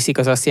rögtön elviszik,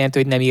 az azt jelenti,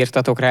 hogy nem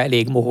írtatok rá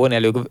elég mohón,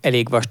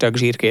 elég vastag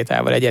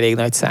zsírkrétával egy elég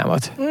nagy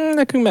számot.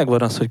 Nekünk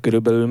megvan az, hogy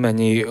körülbelül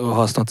mennyi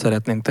hasznot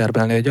szeretnénk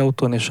termelni egy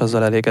autón, és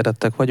azzal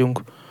elégedettek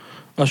vagyunk.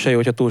 Az se jó,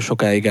 hogyha túl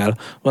sokáig áll.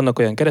 Vannak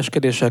olyan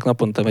kereskedések,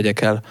 naponta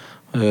megyek el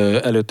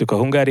előttük a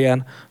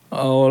Hungárián,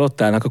 ahol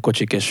ott állnak a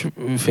kocsik, és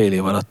fél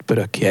év alatt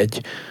pörög ki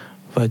egy.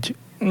 Vagy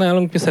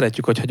nálunk mi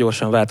szeretjük, hogyha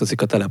gyorsan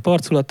változik a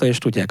teleparcolata, és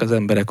tudják az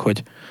emberek,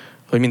 hogy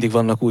mindig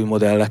vannak új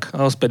modellek.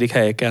 Ahhoz pedig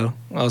hely kell,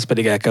 ahhoz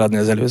pedig el kell adni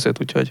az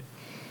előzőt, úgyhogy.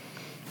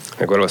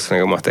 Meg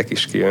valószínűleg a matek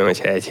is kijön,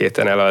 hogyha egy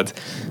héten elad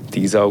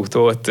 10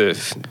 autót,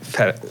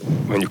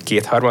 mondjuk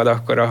 2/3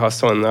 akkora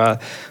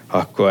haszonnal,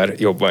 akkor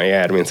jobban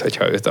jár, mint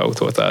hogyha 5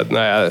 autót adna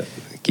el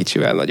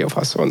kicsivel nagyobb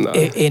haszonnal.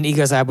 Én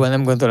igazából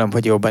nem gondolom,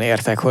 hogy jobban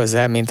értek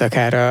hozzá, mint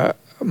akár a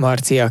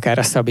Marci, akár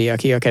a Szabi,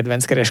 aki a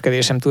kedvenc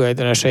kereskedésem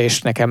tulajdonosa,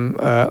 és nekem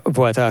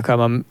volt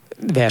alkalmam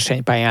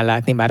versenypályán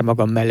látni, már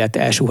magam mellett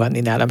elsuhanni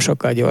nálam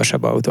sokkal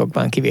gyorsabb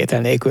autókban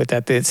kivétel nélkül,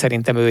 tehát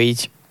szerintem ő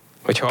így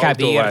hogyha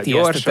kb. Érti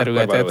ezt a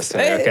területet.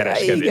 A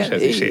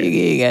kereskedéshez is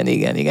ér.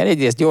 Igen.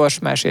 Egyrészt gyors,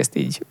 másrészt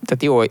így,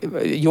 tehát jó,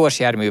 gyors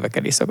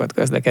járművekkel is szokott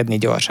közlekedni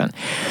gyorsan.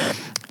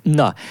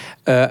 Na,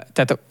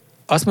 tehát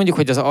azt mondjuk,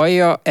 hogy az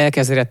alja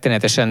elkezd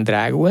rettenetesen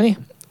drágulni,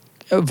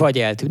 vagy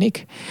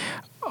eltűnik.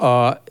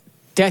 A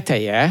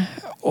teteje,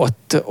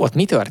 ott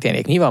mi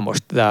történik? Mi van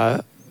most?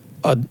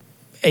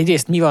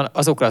 Egyrészt mi van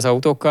azokkal az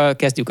autókkal,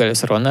 kezdjük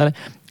először onnan,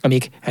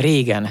 amik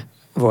régen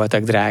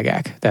voltak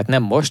drágák. Tehát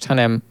nem most,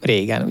 hanem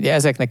régen. Ugye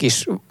ezeknek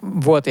is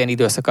volt olyan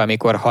időszak,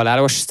 amikor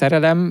halálos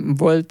szerelem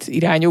volt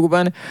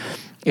irányukban,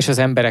 és az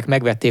emberek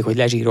megvették, hogy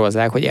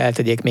lezsírozzák, hogy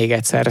eltegyék még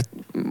egyszer,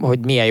 hogy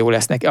milyen jó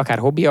lesz neki, akár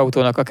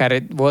hobbiautónak,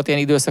 akár volt ilyen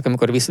időszak,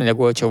 amikor viszonylag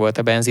olcsó volt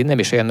a benzin, nem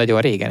is olyan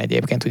nagyon régen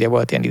egyébként, ugye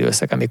volt ilyen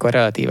időszak, amikor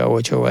relatíve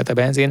olcsó volt a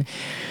benzin,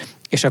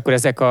 és akkor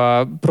ezek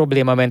a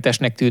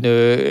problémamentesnek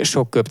tűnő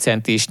sok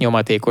köbcentis,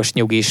 nyomatékos,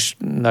 nyugis,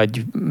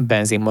 nagy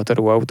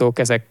benzinmotorú autók,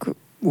 ezek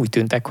úgy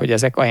tűntek, hogy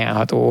ezek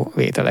ajánlható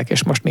vételek,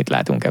 és most mit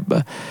látunk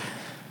ebből?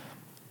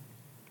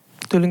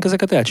 Tőlünk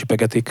ezeket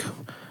elcsipegetik.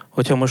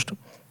 Hogyha most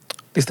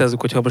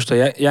tisztázzuk, hogyha most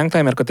a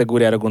Youngtimer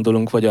kategóriára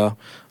gondolunk, vagy a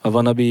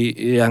wannabe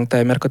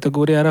Youngtimer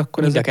kategóriára,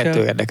 akkor mind a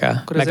kettő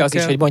érdekel. Meg az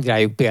is, hogy mondj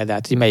rájuk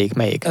példát, hogy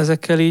melyik.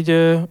 Ezekkel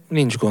így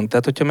nincs gond.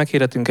 Tehát, hogyha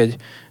meghirdetünk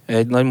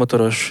egy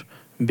nagymotoros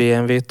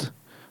BMW-t,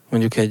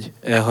 mondjuk egy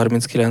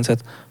E39-et,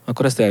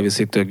 akkor ezt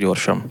elviszik tök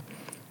gyorsan.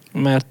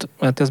 Mert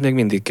ez még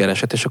mindig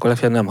keresett, és akkor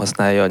legfeljebb nem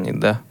használja annyit,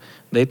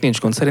 de itt nincs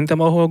gond. Szerintem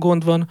ahol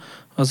gond van,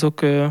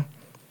 azok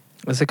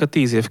ezek a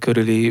 10 év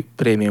körüli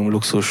prémium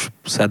luxus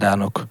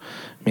szedánok,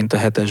 mint a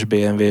 7-es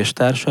BMW és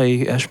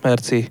társai,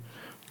 S-merci,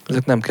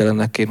 ezek nem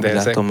kellene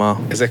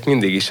ezek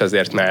mindig is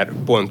azért már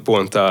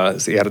pont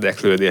az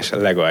érdeklődés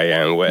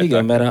legalján voltak.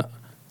 Igen, mert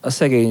a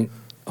szegény,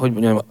 hogy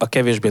mondjam, a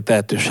kevésbé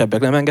tehetősebbek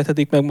nem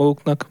engedhetik meg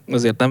maguknak,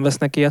 azért nem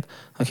vesznek ilyet,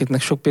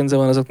 akiknek sok pénze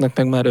van, azoknak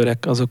meg már öreg,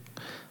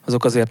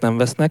 azok azért nem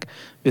vesznek.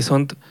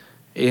 Viszont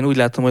én úgy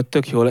látom, hogy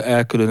tök jól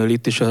elkülönül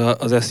itt is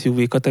az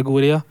SUV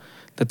kategória,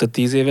 tehát a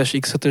 10 éves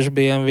X5-ös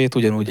BMW-t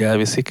ugyanúgy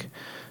elviszik,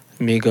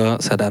 míg a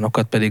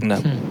szedánokat pedig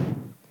nem.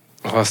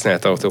 A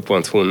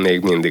használtautó.hu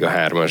még mindig a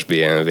 3-as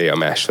BMW a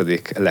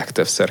második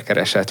legtöbbször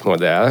keresett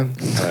modell.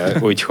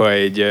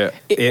 Úgyhogy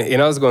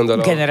én azt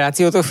gondolom...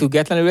 Generációtól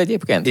függetlenül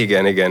egyébként?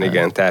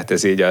 Igen. Tehát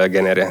ez így a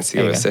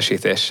generáció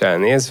összesítéssel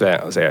nézve,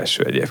 az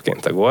első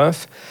egyébként a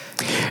Golf.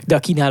 De a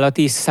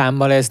kínálati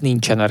számmal ez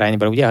nincsen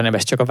arányban, ugye, hanem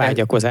ez csak a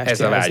vágyakozás.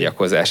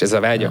 Ez a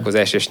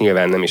vágyakozás, és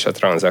nyilván nem is a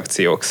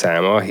tranzakciók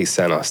száma,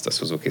 hiszen azt a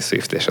Suzuki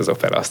Swift és az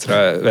Opel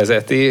Astra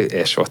vezeti,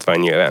 és ott van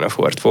nyilván a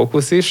Ford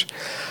Focus is.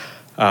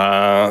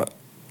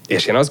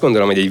 És én azt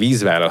gondolom, hogy egy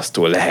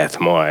vízválasztó lehet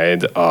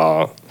majd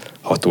a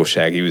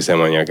hatósági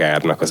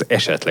üzemanyagárnak az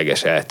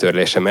esetleges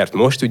eltörlése, mert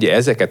most ugye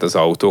ezeket az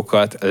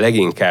autókat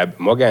leginkább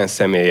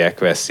magánszemélyek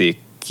veszik,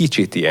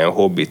 kicsit ilyen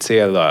hobbi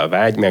céllal,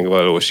 vágy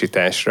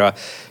megvalósításra,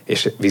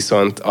 és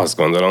viszont azt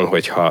gondolom,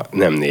 hogy ha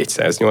nem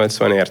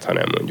 480-ért,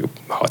 hanem mondjuk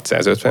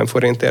 650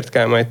 forintért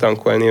kell majd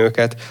tankolni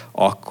őket,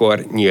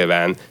 akkor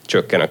nyilván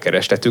csökken a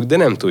keresletük, de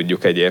nem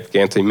tudjuk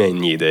egyébként, hogy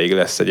mennyi ideig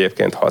lesz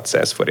egyébként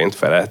 600 forint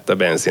felett a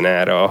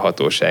benzinára a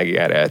hatósági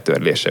ár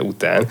eltörlése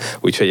után.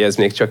 Úgyhogy ez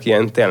még csak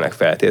ilyen tényleg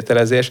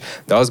feltételezés,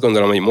 de azt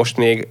gondolom, hogy most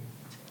még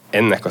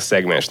ennek a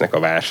szegmensnek a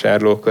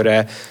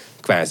vásárlóköre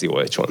kvázi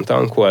olcsón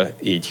tankol,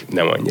 így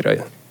nem annyira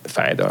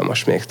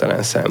fájdalmas még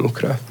talán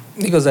számukra.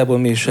 Igazából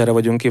mi is erre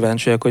vagyunk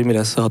kíváncsiak, hogy mi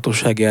lesz a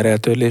hatósági ár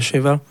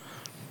eltörlésével.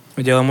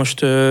 Ugye ha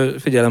most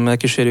figyelemmel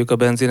kísérjük a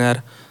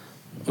benzinár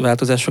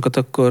változásokat,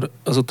 akkor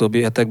az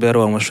utóbbi hetekben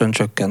rohamosan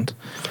csökkent.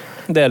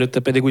 De előtte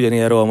pedig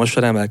ugyanilyen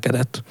rohamosan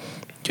emelkedett.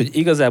 Úgyhogy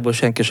igazából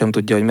senki sem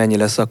tudja, hogy mennyi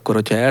lesz akkor,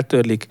 hogyha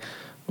eltörlik,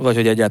 vagy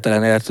hogy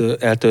egyáltalán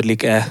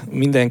eltörlik-e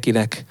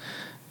mindenkinek,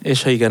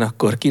 és ha igen,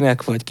 akkor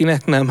kinek, vagy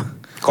kinek nem.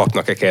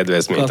 Kapnak-e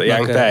kedvezményt a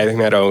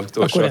Youngtimer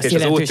autósok? Akkor ezt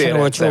jelentősen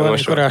olcsó,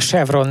 amikor a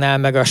Chevronnál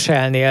meg a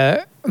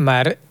Shellnél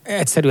már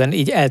egyszerűen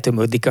így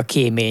eltömödik a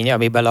kémény,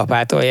 amiben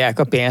lapátolják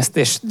a pénzt,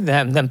 és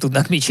nem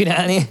tudnak mit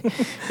csinálni.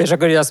 És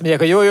akkor így azt mondják,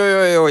 hogy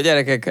jó,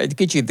 gyerekek, egy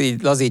kicsit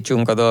így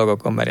lazítsunk a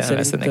dolgokon, mert nem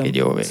lesz ennek egy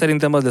jó vége.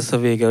 Szerintem az lesz a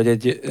vége, hogy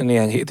egy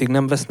néhány hétig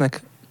nem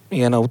vesznek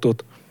ilyen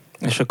autót,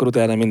 és akkor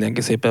utána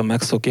mindenki szépen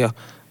megszokja,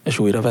 és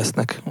újra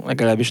vesznek.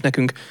 Legalábbis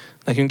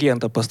nekünk ilyen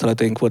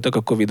tapasztalataink voltak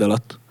a Covid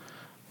alatt,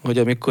 hogy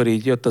amikor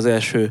így jött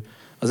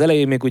az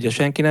elején még ugye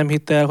senki nem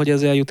hitte el, hogy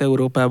ez eljut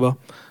Európába,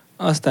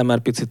 aztán már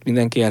picit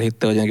mindenki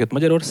elhitte, hogy eljött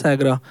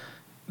Magyarországra,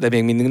 de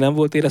még mindig nem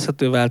volt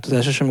érezhető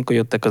változás, és amikor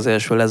jöttek az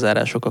első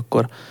lezárások,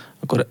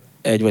 akkor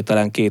 1 vagy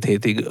talán 2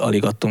 hétig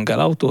alig adtunk el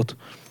autót,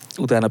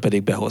 utána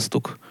pedig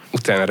behoztuk.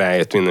 Utána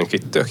rájött mindenki,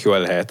 tök jól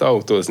lehet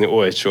autózni,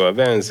 olcsó a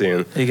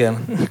benzin.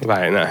 Igen.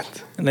 Why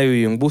not? Ne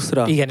üljünk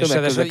buszra. Igen, és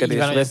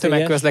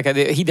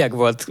tömegközlekedés, hideg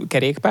volt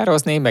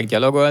kerékpározni, meg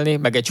gyalogolni,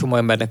 meg egy csomó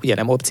embernek ugye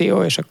nem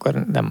opció, és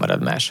akkor nem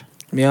marad más.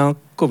 Mi a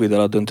Covid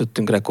alatt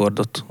döntöttünk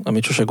rekordot,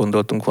 amit sose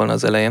gondoltunk volna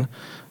az elején,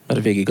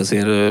 mert végig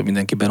azért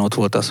mindenkiben ott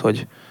volt az,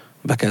 hogy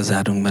be kell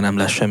zárnunk, mert nem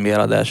lesz semmi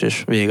eladás,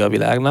 és vége a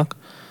világnak.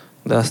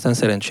 De aztán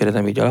szerencsére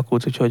nem így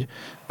alakult, úgyhogy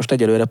most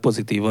egyelőre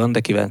pozitívan, de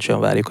kíváncsian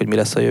várjuk, hogy mi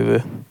lesz a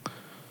jövő.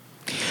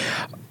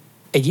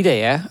 Egy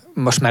ideje,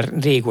 most már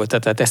régóta,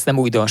 tehát ezt nem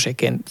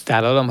újdonságként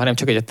tálalom, hanem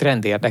csak egy a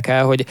trend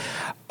érdekel, hogy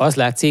az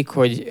látszik,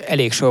 hogy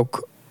elég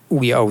sok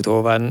új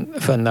autó van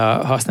fönn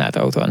a használt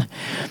autón.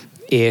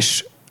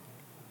 És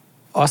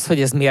az,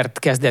 hogy ez miért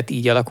kezdett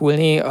így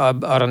alakulni,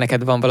 arra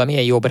neked van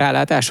valamilyen jobb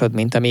rálátásod,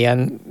 mint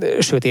amilyen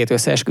sötét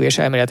összeesküvés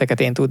elméleteket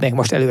én tudnék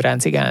most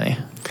előráncigálni?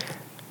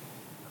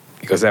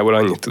 Igazából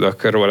annyit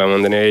tudok róla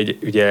mondani, hogy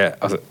ugye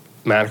a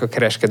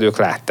márkakereskedők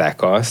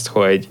látták azt,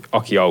 hogy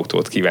aki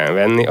autót kíván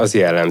venni, az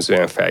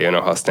jellemzően feljön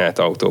a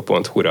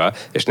használtautó.hu-ra,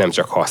 és nem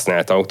csak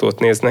használt autót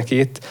néznek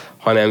itt,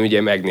 hanem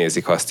ugye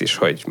megnézik azt is,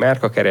 hogy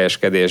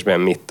márkakereskedésben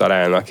mit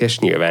találnak, és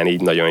nyilván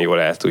így nagyon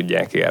jól el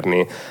tudják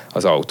érni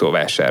az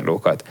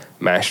autóvásárlókat.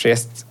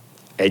 Másrészt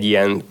egy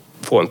ilyen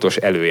fontos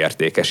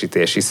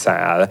előértékesítési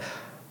szál,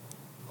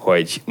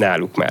 hogy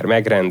náluk már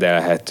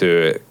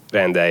megrendelhető,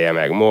 rendelje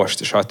meg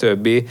most,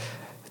 stb.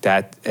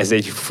 Tehát ez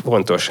egy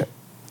fontos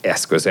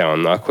eszköze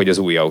annak, hogy az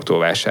új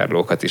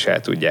autóvásárlókat is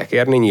el tudják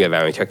érni.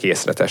 Nyilván, hogyha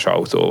készletes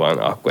autó van,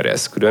 akkor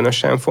ez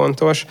különösen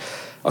fontos.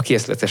 A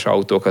készletes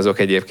autók azok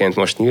egyébként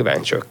most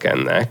nyilván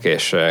csökkennek,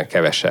 és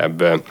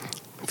kevesebb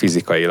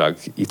fizikailag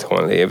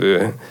itthon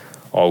lévő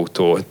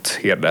autót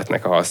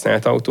hirdetnek a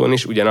használt autón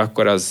is.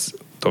 Ugyanakkor az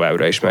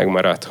továbbra is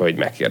megmaradt, hogy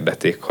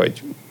meghirdették,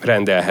 hogy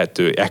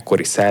rendelhető,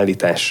 ekkori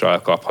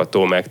szállítással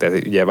kapható meg.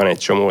 Tehát ugye van egy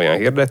csomó olyan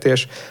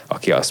hirdetés,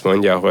 aki azt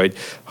mondja, hogy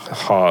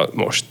ha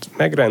most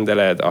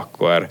megrendeled,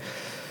 akkor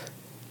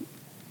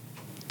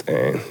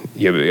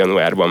jövő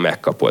januárban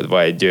megkapod,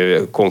 vagy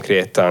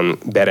konkrétan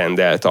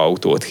berendelt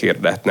autót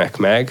hirdetnek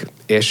meg,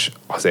 és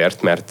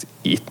azért, mert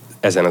itt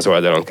ezen az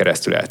oldalon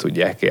keresztül el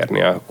tudják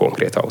érni a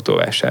konkrét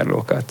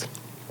autóvásárlókat.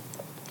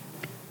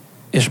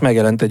 És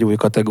megjelent egy új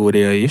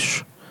kategória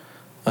is,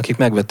 akik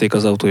megvették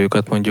az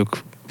autójukat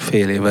mondjuk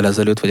fél évvel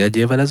ezelőtt, vagy egy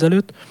évvel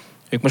ezelőtt,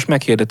 ők most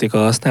meghirdetik a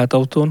használt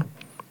autón,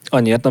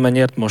 annyiért,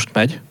 amennyiért most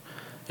megy,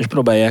 és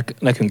próbálják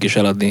nekünk is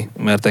eladni,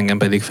 mert engem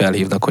pedig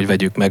felhívnak, hogy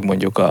vegyük meg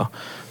mondjuk a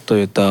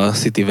Toyota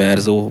City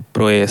Verzo,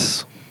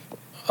 Proace,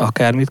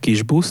 akármit,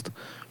 kis buszt,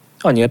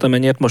 annyiért,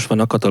 amennyiért most van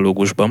a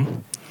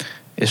katalógusban.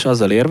 És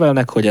azzal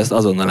érvelnek, hogy ezt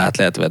azonnal át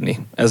lehet venni.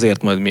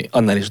 Ezért majd mi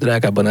annál is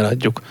drágábban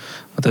eladjuk,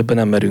 hát ebben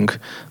nem merünk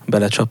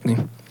belecsapni.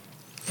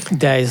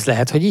 De ez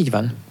lehet, hogy így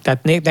van?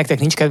 Tehát nektek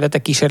nincs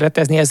kedvetek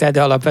kísérletezni ezzel,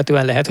 de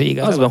alapvetően lehet, hogy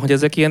igaz. Az van, hogy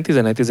ezek ilyen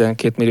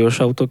 11-12 milliós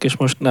autók, és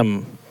most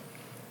nem...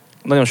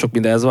 Nagyon sok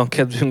mindenhez van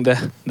kedvünk,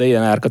 de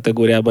ilyen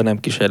árkategóriában nem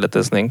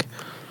kísérleteznénk.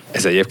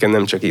 Ez egyébként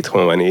nem csak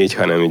itthon van így,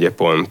 hanem ugye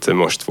pont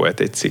most volt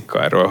egy cikk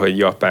arról, hogy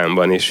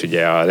Japánban is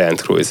ugye a Land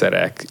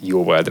Cruiserek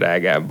jóval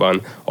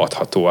drágábban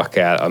adhatóak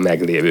el a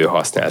meglévő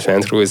használt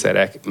Land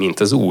Cruiserek, mint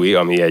az új,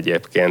 ami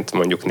egyébként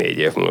mondjuk 4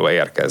 év múlva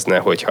érkezne,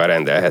 hogyha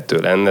rendelhető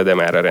lenne, de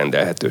már a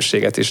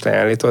rendelhetőséget is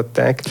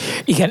leállították.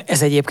 Igen,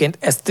 ez egyébként,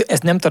 ez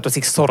nem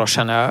tartozik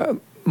szorosan a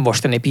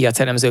mostani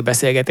piacelemző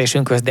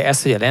beszélgetésünkhöz, de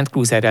ez, hogy a Land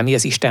Cruiserrel mi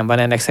az Isten van,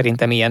 ennek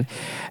szerintem ilyen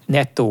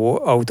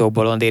nettó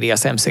autóbolondéria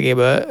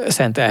szemszögéből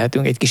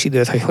szentelhetünk egy kis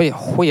időt,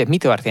 hogy mi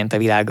történt a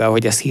világgal,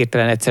 hogy ez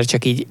hirtelen egyszer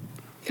csak így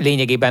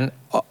lényegében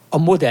a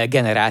modell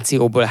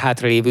generációból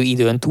hátralévő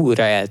időn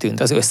túlra eltűnt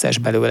az összes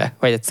belőle,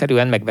 vagy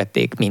egyszerűen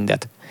megvették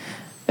mindet.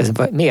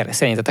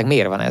 Szerintetek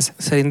miért van ez?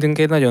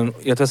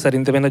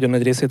 Szerintem egy nagyon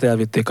nagy részét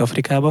elvitték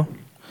Afrikába,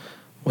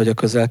 vagy a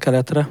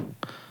Közel-Keletre.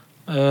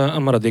 A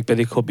maradék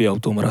pedig hobbi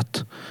autó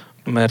maradt.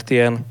 Mert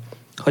ilyen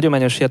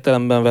hagyományos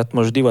értelemben vett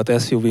most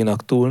divat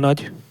SUV-nak túl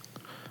nagy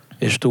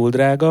és túl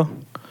drága,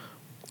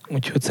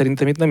 úgyhogy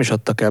szerintem itt nem is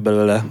adtak el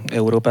belőle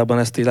Európában,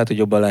 ezt így lehet, hogy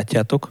jobban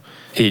látjátok.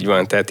 Így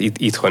van, tehát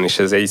itthon is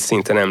ez egy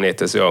szinte nem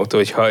létező autó.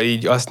 Hogyha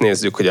így azt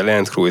nézzük, hogy a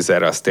Land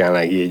Cruiser az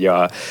tényleg így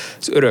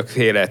az örök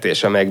élet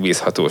és a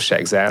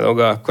megbízhatóság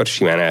záloga, akkor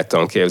simán el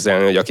tudom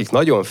képzelni, hogy akik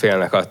nagyon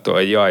félnek attól,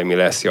 hogy jaj, mi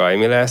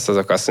lesz,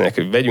 azok azt mondják,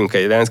 hogy vegyünk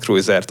egy Land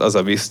Cruisert, az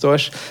a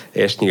biztos,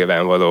 és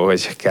nyilvánvaló,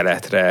 hogy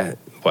keletre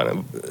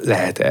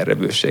lehet erre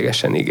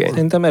bőségesen igény.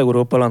 Szerintem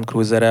Európa Land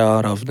Cruiser-e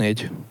a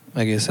RAV4.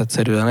 Egész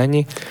egyszerűen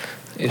ennyi.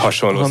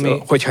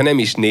 Hasonló, hogyha nem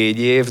is 4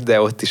 év,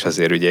 de ott is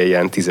azért ugye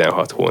ilyen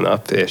 16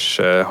 hónap,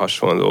 és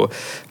hasonló,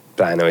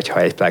 pláne,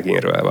 hogyha egy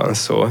pluginről van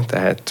szó,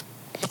 tehát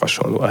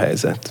hasonló a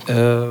helyzet.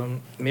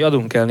 Mi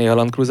adunk el néha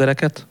Land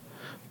Cruisereket.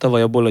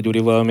 Tavaly a Bolla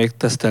Gyurival még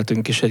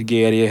teszteltünk is egy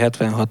GRJ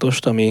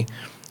 76-ost, ami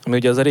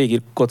ugye az a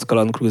régi kocka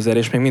Land Cruiser,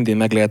 és még mindig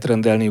meg lehet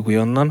rendelni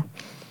újonnan.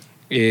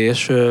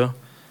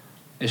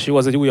 És jó,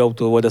 az egy új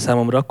autó volt, de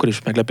számomra akkor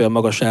is meglepően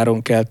magas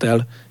áron kelt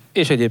el,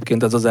 és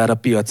egyébként az ár a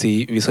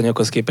piaci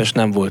viszonyokhoz képest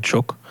nem volt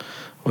sok.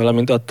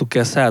 Valamint adtuk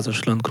el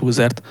 100-as Land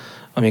Cruisert,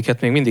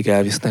 amiket még mindig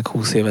elvisznek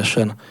 20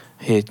 évesen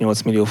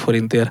 7-8 millió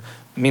forintért,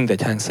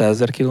 mindegy hány 100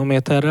 000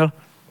 kilométerrel.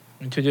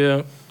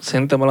 Úgyhogy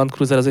szerintem a Land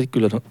Cruiser az egy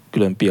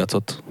külön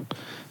piacot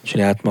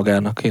csinált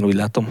magának, én úgy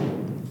látom.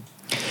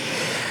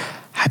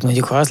 Hát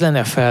mondjuk, ha az lenne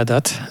a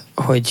feladat,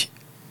 hogy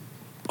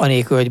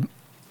anélkül, hogy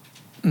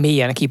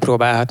mélyen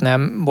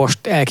kipróbálhatnám,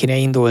 most el kéne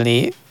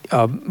indulni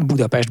a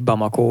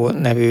Budapest-Bamako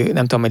nevű,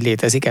 nem tudom, hogy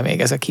létezik-e még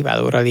ez a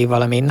kiváló rally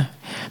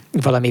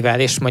valamivel,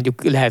 és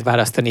mondjuk lehet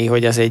választani,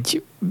 hogy az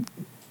egy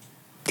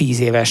 10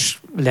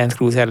 éves Land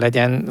Cruiser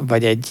legyen,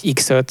 vagy egy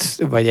X5,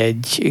 vagy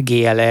egy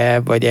GLE,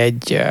 vagy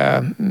egy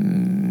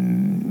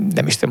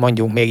nem is tudom,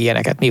 mondjunk még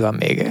ilyeneket, mi van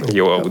még?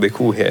 Jó Audi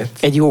Q7.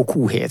 Egy jó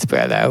Q7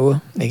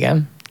 például,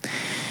 igen.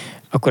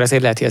 Akkor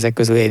azért lehet, hogy ezek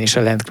közül én is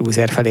a Land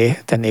Cruiser felé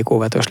tennék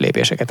óvatos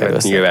lépéseket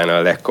először. Nyilván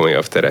a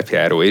legkomolyabb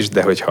terepjáró is,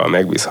 de hogyha a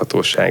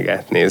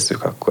megbízhatóságát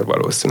nézzük, akkor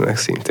valószínűleg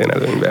szintén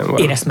előnyben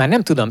van. Én ezt már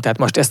nem tudom, tehát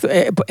most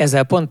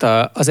ezzel pont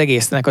az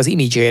egésznek az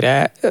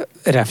imidzsére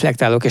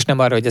reflektálok, és nem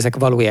arra, hogy ezek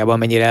valójában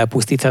mennyire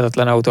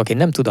elpusztíthatatlan autók. Én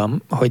nem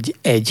tudom, hogy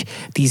egy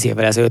 10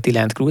 évvel ezelőtti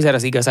Land Cruiser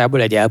az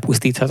igazából egy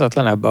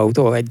elpusztíthatatlanabb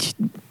autó, egy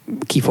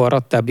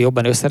kiforrottabb,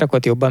 jobban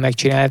összerakott, jobban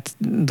megcsinált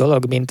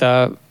dolog, mint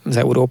az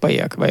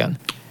európaiak, vajon?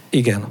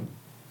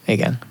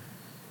 Igen.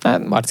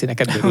 Hát Marci,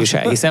 neked végül is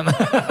elhiszem.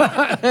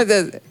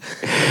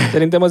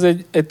 Szerintem az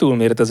egy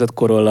túlméretezett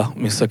Corolla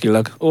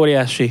műszakilag.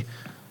 Óriási,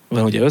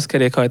 van ugye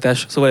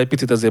összkerékhajtás, szóval egy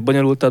picit azért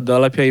bonyolultabb, de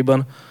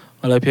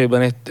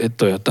alapjaiban egy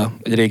Toyota,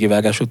 egy régi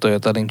vágású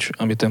Toyota nincs,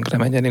 ami tönkre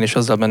menjen, én is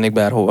azzal mennék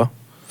bárhova.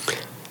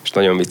 És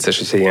nagyon vicces,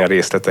 hogyha ilyen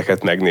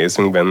részleteket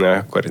megnézünk benne,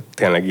 akkor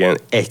tényleg ilyen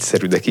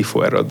egyszerű, de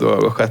kiforrott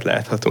dolgokat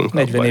láthatunk.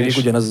 40 évig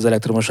ugyanaz az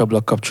elektromos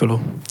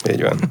ablakkapcsoló.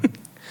 Így van.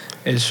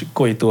 És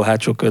kojító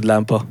hátsó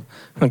ködlámpa,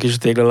 a kis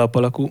téglalap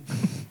alakú.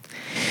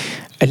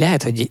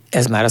 Lehet, hogy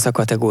ez már az a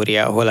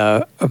kategória, ahol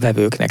a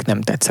vevőknek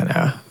nem tetszene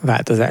a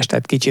változás.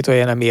 Tehát kicsit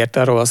olyan, amiért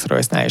a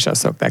Rolls-Royce-nál is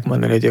azt szokták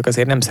mondani, hogy ők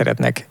azért nem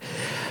szeretnek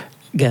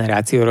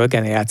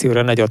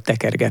generációra nagyot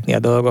tekergetni a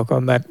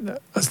dolgokon, mert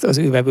az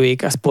ő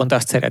vevőik pont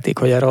azt szeretik,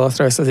 hogy a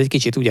Rolls-Royce az egy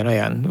kicsit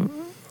ugyanolyan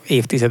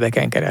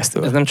évtizedeken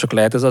keresztül. Ez nem csak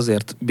lehet, ez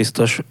azért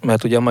biztos,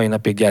 mert ugye a mai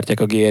napig gyártják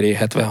a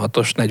GRE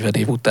 76-os 40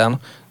 év után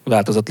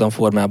változatlan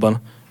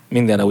formában.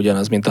 Mindenre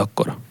ugyanaz, mint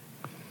akkor.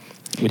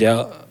 Ugye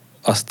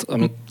azt,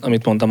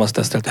 amit mondtam, azt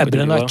teszteltük. Ebből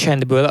a nagy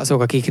csendből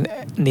azok, akik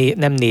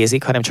nem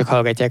nézik, hanem csak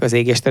hallgatják az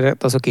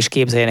égésteret, azok is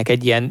képzeljenek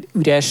egy ilyen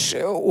üres,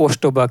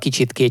 ostoba,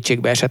 kicsit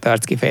kétségbeesett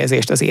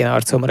arckifejezést az én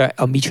arcomra.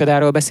 A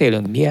micsodáról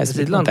beszélünk? Mi ez? Ez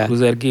egy Land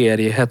Cruiser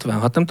GRE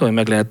 76, nem tudom,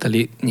 hogy meg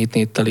lehet nyitni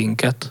itt a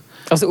linket.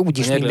 Az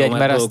úgyis mindegy,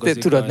 mert azt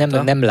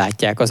tudod, nem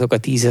látják azok a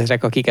 10 000-ek,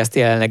 akik ezt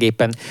jelenleg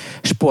éppen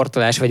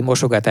sportolás vagy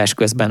mosogatás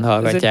közben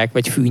hallgatják,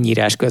 vagy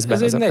fűnyírás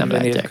közben, azok nem látják. Ez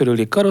egy 40 év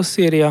körüli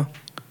karosszéria,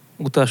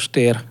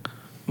 utastér,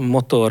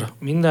 motor,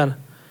 minden,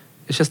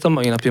 és ezt a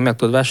mai napig meg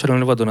tudod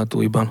vásárolni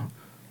vadonatújban.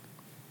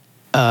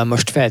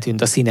 Most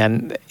feltűnt a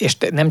színen, és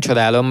nem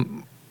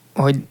csodálom,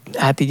 hogy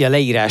hát így a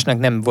leírásnak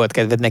nem volt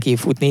kedved neki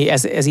futni,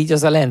 ez így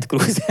az a Land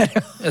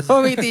Cruiser,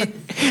 amit így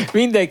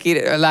mindenki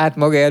lát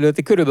maga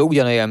előtt, körülbelül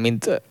ugyanolyan,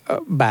 mint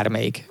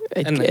bármelyik.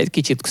 Egy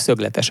kicsit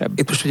szögletesebb.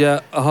 Itt most ugye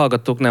a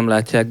hallgatók nem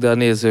látják, de a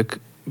nézők,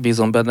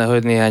 bízom benne,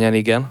 hogy néhányan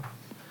igen.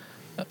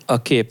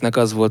 A képnek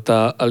az volt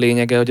a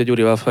lényege, hogy a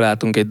Gyurival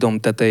felálltunk egy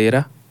domb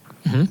tetejére,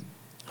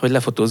 hogy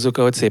lefotózzuk,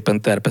 ahogy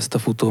szépen terpeszt a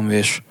futómű,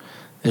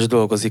 és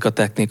dolgozik a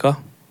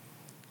technika.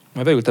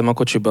 Majd beültem a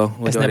kocsiba,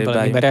 hogy ez nem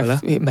valami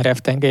merev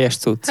tengelyes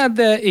cucc? Hát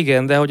de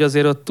igen, de hogy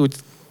azért ott úgy,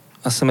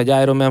 azt hiszem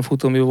egy Ironman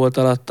futómű volt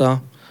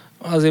alatta,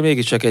 azért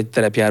mégiscsak egy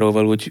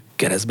terepjáróval úgy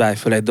keresztbe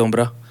föl egy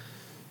dombra,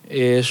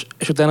 és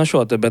utána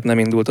soha többet nem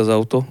indult az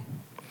autó.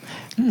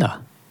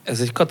 Na. Ez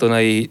egy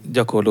katonai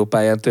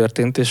gyakorlópályán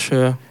történt, és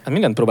hát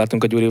mindent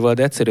próbáltunk a Gyurival,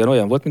 de egyszerűen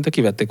olyan volt, mint a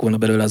kivették volna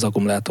belőle az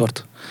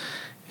akkumulátort.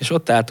 És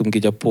ott álltunk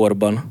így a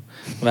porban.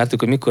 Vártuk,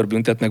 hogy mikor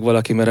büntet meg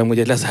valaki, mert amúgy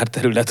egy lezárt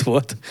terület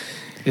volt.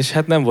 És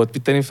hát nem volt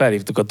mit tenni,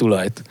 felhívtuk a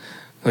tulajt,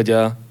 hogy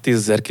a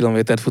 10 000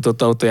 kilométert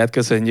futott autóját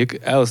köszönjük,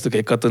 elhoztuk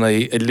egy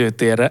katonai egy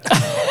lőtérre.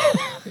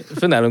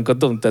 Fönnállunk a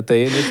domb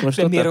tetején, és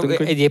most ott tartunk,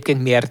 hogy...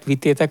 Egyébként miért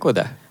vittétek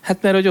oda?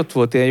 Hát mert hogy ott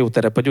volt ilyen jó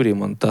terep, a Gyuri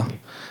mondta.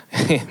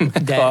 Én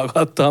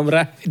meghallgattam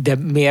rá. De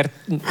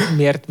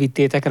miért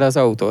vittétek el az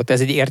autót?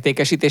 Ez egy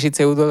értékesítési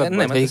célú dolog?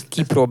 Nem, vagy egy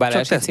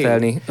kipróbálási csak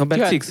tesztelni. A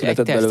cikk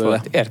született belőle.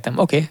 Volt. Értem,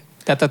 oké.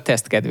 Tehát a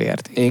teszt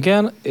kedvéért.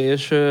 Igen,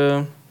 és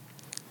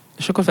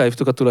akkor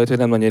felhívtuk a tulajt, hogy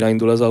nem annyira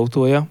indul az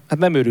autója. Hát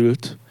nem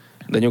örült,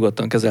 de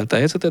nyugodtan kezelte a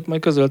helyzetet,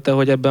 majd közölte,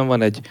 hogy ebben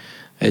van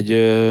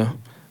egy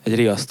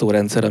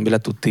riasztórendszer, ami le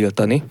tud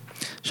tiltani.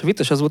 És a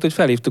vicces az volt, hogy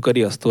felhívtuk a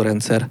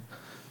riasztórendszer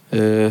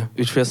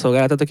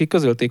ügyfélszolgálatot, akik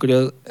közölték,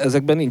 hogy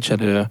ezekben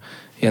nincsen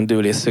ilyen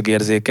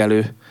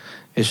dőlésszögérzékelő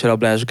és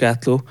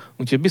rablásgátló,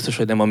 úgyhogy biztos,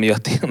 hogy nem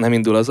amiatt nem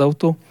indul az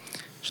autó.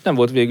 És nem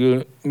volt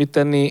végül mit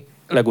tenni,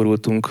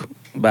 legurultunk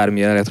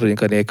bármilyen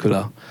elektronika nélkül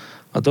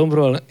a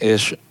dombról,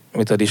 és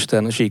mit ad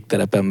Isten, sík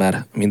terepen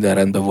már minden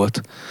rendben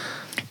volt.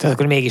 Tehát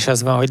akkor mégis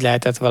az van, hogy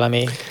lehetett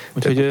valami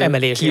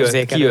emelés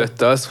érzékelő.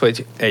 Kijött az,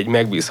 hogy egy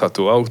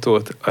megbízható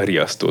autót a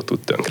riasztó tud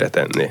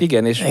tönkretenni.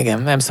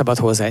 Igen, nem szabad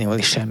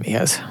hozzányúlni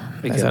semmihez.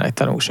 Igen. Ez a nagy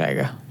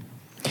tanulsága.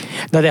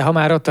 De ha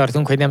már ott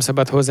tartunk, hogy nem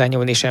szabad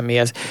hozzányúlni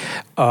semmihez,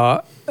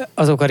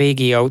 azok a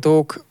régi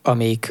autók,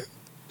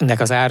 amiknek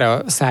az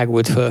ára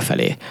szágult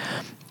fölfelé,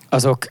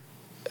 azok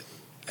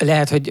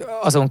lehet, hogy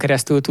azon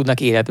keresztül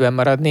tudnak életben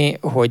maradni,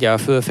 hogy a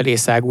fölfelé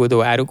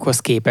száguldó árukhoz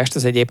képest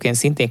az egyébként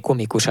szintén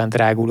komikusan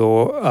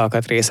dráguló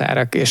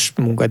alkatrészárak és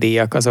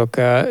munkadíjak azok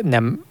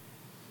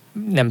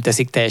nem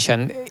teszik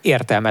teljesen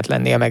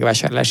értelmetlenné a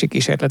megvásárlási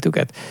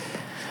kísérletüket.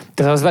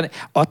 Tehát az van,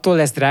 attól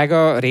lesz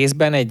drága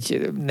részben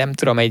egy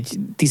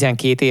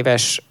 12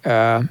 éves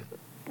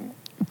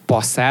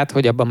passzát,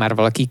 hogy abban már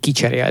valaki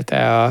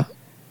kicserélte a...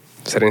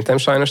 Szerintem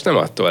sajnos nem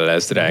attól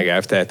lesz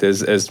drágább, tehát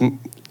ez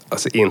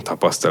az én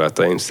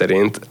tapasztalataim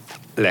szerint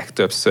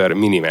legtöbbször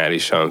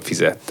minimálisan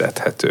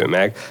fizettethető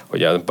meg,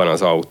 hogy abban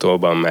az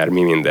autóban már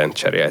mi mindent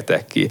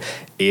cseréltek ki.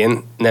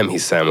 Én nem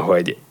hiszem,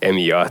 hogy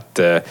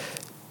emiatt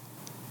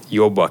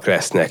jobbak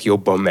lesznek,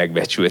 jobban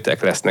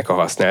megbecsültek lesznek a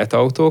használt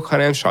autók,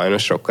 hanem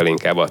sajnos sokkal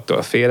inkább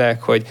attól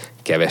félek, hogy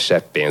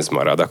kevesebb pénz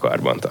marad a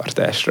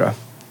karbantartásra.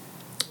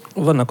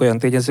 Vannak olyan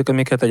tényezők,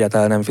 amiket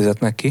egyáltalán nem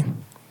fizetnek ki.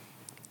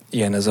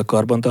 Ilyen ez a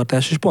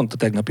karbantartás, és pont a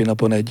tegnapi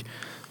napon egy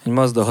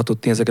Mazda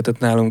 6-ot nézegetett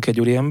nálunk egy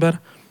úriember,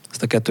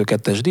 ezt a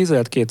 2.2-es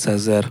dízelt,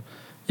 200 000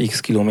 x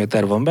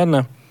kilométer van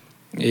benne,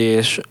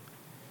 és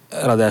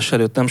eladás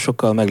előtt nem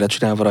sokkal meg lett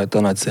csinálva rajta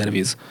a nagy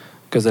szerviz,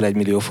 közel 1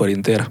 millió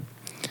forintért.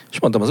 És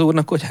mondtam az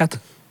úrnak, hogy hát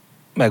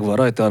megvan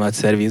rajta a nagy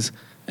szerviz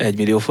 1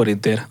 millió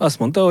forintért. Azt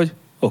mondta, hogy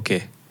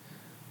oké.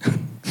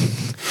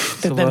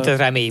 Szóval nem tett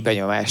rá mély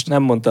benyomást.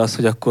 Nem mondta azt,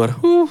 hogy akkor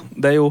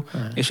de jó.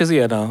 És ez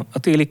ilyen a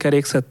téli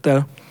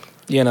kerékszettel,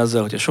 ilyen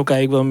azzal, hogyha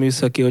sokáig van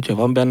műszaki, hogyha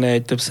van benne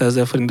egy több 100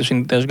 000 forintos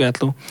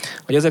indításgátló,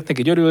 hogy ezeknek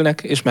így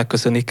örülnek, és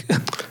megköszönik.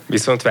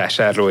 Viszont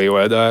vásárlói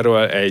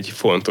oldalról egy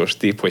fontos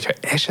tipp, hogyha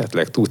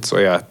esetleg tudsz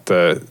olyat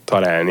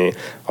találni,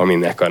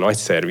 aminek a nagy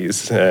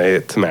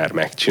szervizét már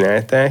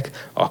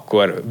megcsinálták,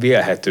 akkor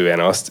vélhetően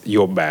azt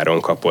jobb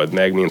áron kapod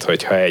meg, mint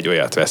hogyha egy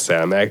olyat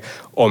veszel meg,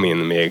 amin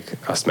még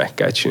azt meg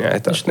kell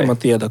csináltatni. És nem a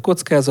tiéd a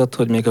kockázat,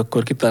 hogy még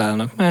akkor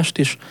kitalálnak mást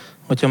is,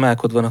 hogyha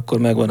mákod van, akkor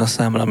megvan a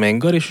számla, még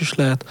garis is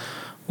lehet.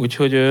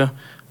 Úgyhogy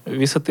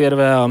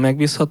visszatérve a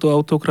megbízható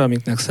autókra,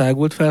 amiknek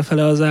szágult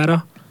felfele az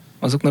ára,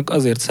 azoknak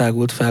azért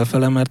szágult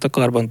felfele, mert a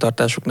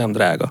karbantartásuk nem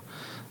drága.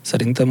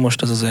 Szerintem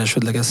most ez az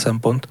elsődleges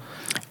szempont.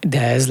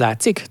 De ez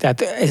látszik?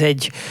 Tehát ez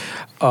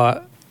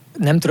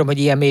nem tudom, hogy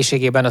ilyen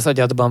mélységében az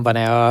agyadban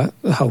van-e a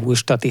HAU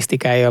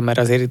statisztikája, mert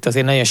azért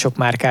nagyon sok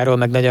márkáról,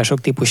 meg nagyon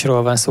sok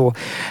típusról van szó,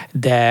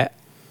 de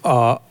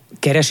a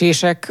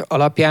keresések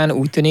alapján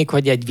úgy tűnik,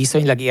 hogy egy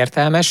viszonylag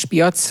értelmes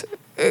piac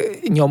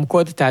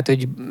nyomkod, tehát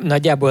hogy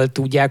nagyjából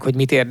tudják, hogy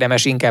mit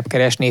érdemes inkább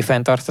keresni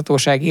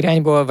fenntarthatóság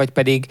irányból, vagy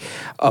pedig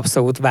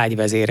abszolút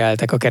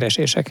vágyvezéreltek a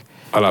keresések?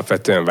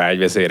 Alapvetően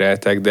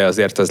vágyvezéreltek, de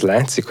azért az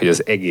látszik, hogy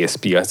az egész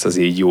piac az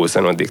így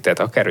józanodik. Tehát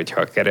akár,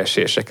 hogyha a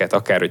kereséseket,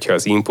 akár, hogyha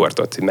az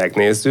importot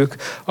megnézzük,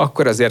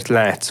 akkor azért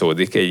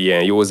látszódik egy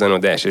ilyen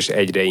józanodás, és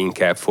egyre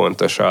inkább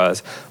fontos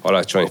az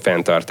alacsony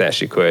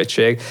fenntartási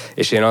költség.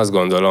 És én azt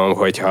gondolom,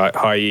 hogy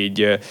ha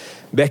így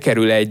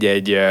bekerül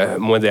egy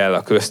modell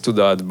a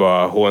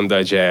köztudatba, Honda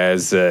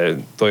Jazz,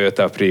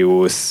 Toyota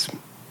Prius,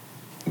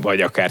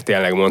 vagy akár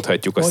tényleg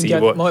mondhatjuk a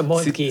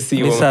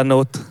Nissan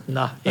Note.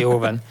 Na, jó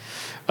van.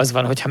 Az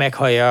van, hogyha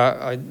meghallja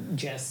a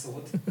Jazz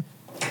szót,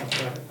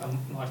 akkor a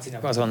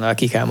Marcinak azonnal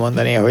ki kell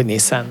mondania, hogy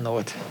Nissan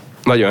Note.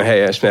 Nagyon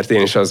helyes, mert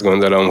én is azt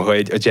gondolom,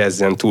 hogy a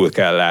Jazzen túl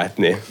kell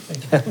látni.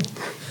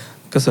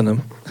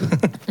 Köszönöm.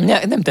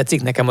 Nem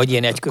tetszik nekem, hogy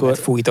ilyen egykövet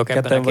fújtok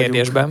ebben a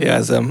kérdésben.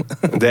 Jelzem.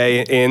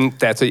 De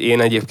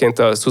én egyébként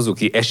a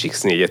Suzuki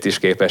SX4-et is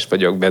képes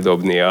vagyok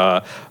bedobni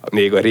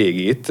még a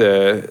régit.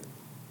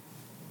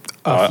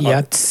 A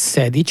Fiat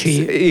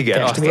Sedici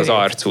igen, azt az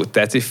arcút.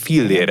 Tehát egy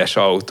filléres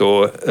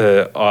autó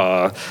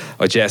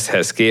a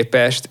Jazzhez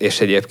képest, és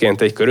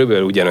egyébként egy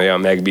körülbelül ugyanolyan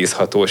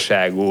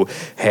megbízhatóságú,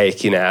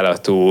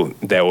 helykínálatú,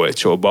 de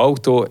olcsóbb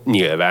autó.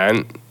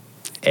 Nyilván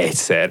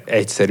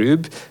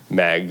egyszerűbb,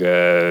 meg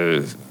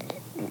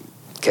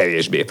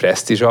kevésbé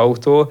presztízs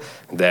autó,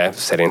 de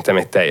szerintem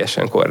egy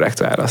teljesen korrekt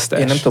választás.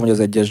 Én nem tudom, hogy az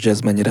egyes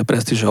Jazz mennyire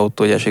presztízs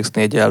autó, hogy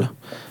SX4-jel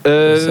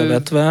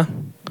összevetve.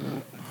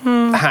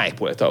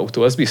 Hype-olt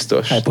autó, az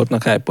biztos.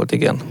 Hype-olt,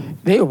 igen.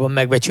 De jobban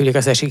megbecsülik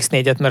az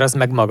SX4-et, mert az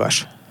meg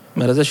magas.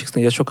 Mert az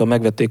SX4-et sokan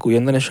megvették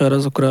újonnan, és arra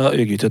azokra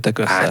ők gyűjtöttek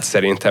össze. Hát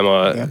szerintem,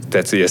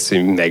 tehát hogy ezt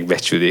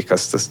megbecsülik,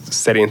 azt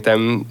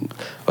szerintem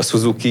a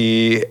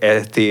Suzuki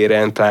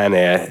téren,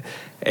 pláne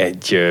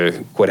egy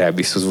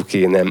korábbi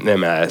Suzuki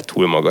nem áll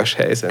túl magas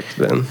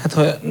helyzetben. Hát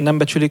ha nem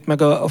becsülik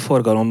meg a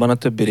forgalomban a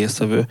többi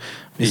résztvevő.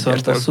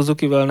 Viszont a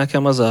Suzukival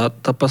nekem az a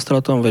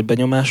tapasztalatom, vagy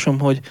benyomásom,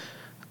 hogy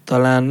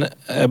talán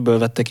ebből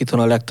vettek itthon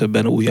a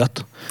legtöbben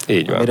újat.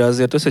 Így van. Amire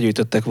azért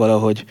összegyűjtöttek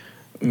valahogy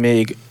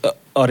még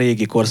a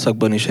régi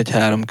korszakban is egy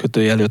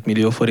 3,5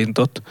 millió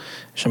forintot,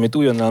 és amit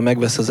újonnal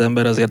megvesz az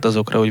ember, azért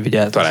azokra úgy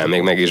vigyáz. Talán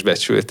még meg is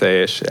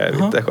becsülte, és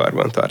elvitte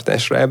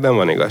karbantartásra. Ebben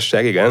van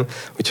igazság, igen.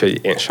 Úgyhogy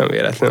én sem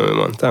véletlenül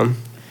mondtam.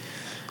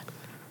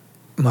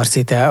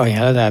 Marci, te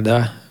ajánlanád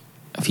a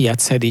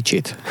Fiat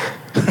Sedicit?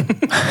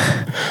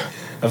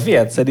 A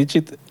Fiat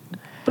Sedicit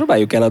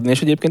próbáljuk eladni,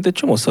 és egyébként egy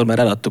csomószor már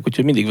eladtuk,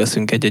 úgyhogy mindig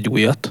veszünk egy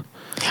újat.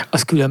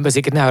 Az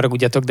különbözik, ne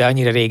haragudjatok, de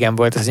annyira régen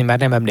volt, az, hogy már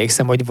nem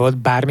emlékszem, hogy volt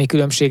bármi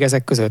különbség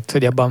ezek között,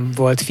 hogy abban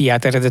volt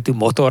Fiat eredetű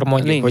motor,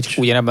 mondjuk, Nincs.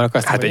 hogy ugyanebben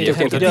akartam. Hát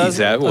egyébként a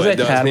dízel volt,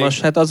 az 1.3-as,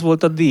 hát az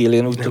volt a deal,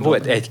 én úgy tudom.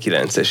 Volt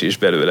 1.9-es is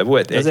belőle,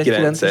 volt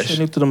 1.9-es.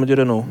 Én úgy tudom, hogy a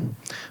Renault.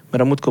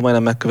 Mert a múltkor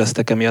majdnem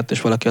megköveztek emiatt,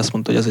 és valaki azt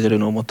mondta, hogy ez egy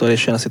Renault motor,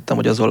 és én azt hittem,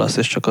 hogy az olasz,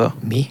 és csak a...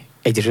 Mi?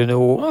 Egy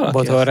Renault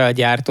motorral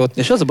gyártott.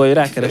 És az a baj, hogy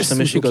rákerestem,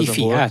 és Suzuki igaza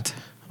Fiat? volt.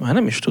 Már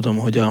nem is tudom,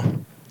 hogy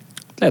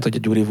lehet, hogy a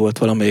Gyuri volt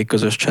valamelyik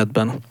közös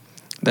chatben,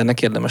 de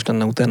ennek érdemes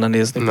lenne utána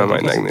nézni. Na,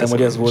 majd azt hittem,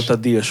 hogy ez volt a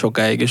deal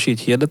sokáig, és így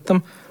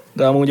hirdettem.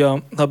 De amúgy,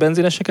 ha a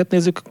benzineseket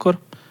nézzük, akkor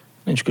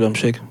nincs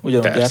különbség.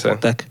 Ugyanúgy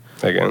gyártották.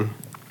 Igen.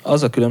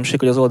 Az a különbség,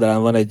 hogy az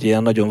oldalán van egy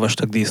ilyen nagyon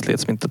vastag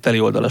díszléc, mint a teli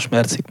oldalas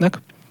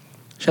Merciknek.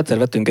 És egyszer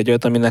vettünk egy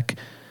olyat, aminek,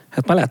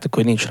 hát már láttuk,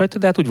 hogy nincs rajta,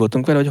 de hát úgy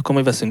voltunk vele, hogy akkor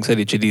majd veszünk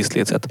Szericsi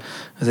díszlécet.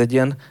 Ez egy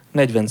ilyen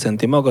 40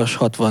 centi magas,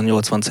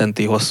 60-80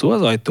 centi hosszú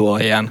az ajtó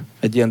alján.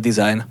 Egy ilyen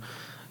design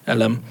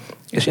elem.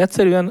 És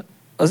egyszerűen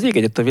az ég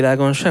egyet a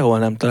világon sehol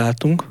nem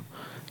találtunk,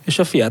 és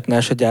a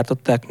Fiatnál se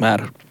gyártották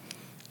már.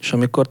 És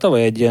amikor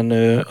tavaly egy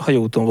ilyen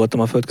hajóúton voltam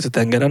a földközi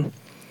tengeren,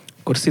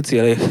 akkor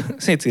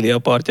Szicília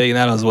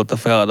partjainál az volt a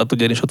feladat,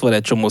 ugyanis ott van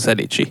egy csomó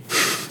Szericsi.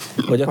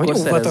 Hogy akkor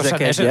szerezzek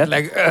egyet.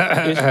 Esetleg.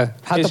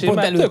 Hát és a pont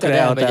előtted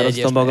elmegy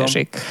egyes magam,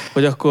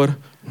 hogy akkor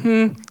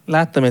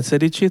láttam egy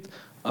Szericsit,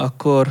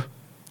 akkor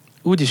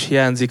úgyis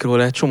hiányzik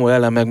róla egy csomó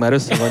elem, meg már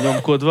össze van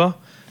nyomkodva,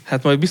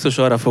 hát majd biztos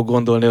arra fog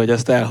gondolni, hogy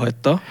ezt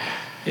elhagyta,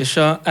 és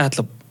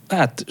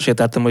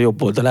átsétáltam a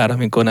jobb oldalára,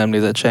 amikor nem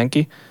nézett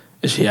senki,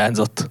 és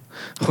hiányzott.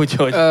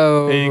 Úgyhogy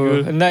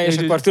végül... Na, és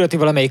akkor tudod, hogy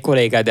valamelyik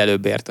kollégád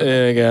előbb ért.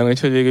 Igen,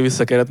 úgyhogy végül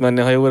vissza kellett menni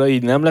a hajóra,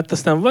 így nem lett.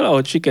 Aztán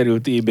valahogy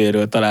sikerült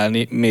eBay-ről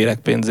találni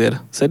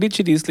méregpénzért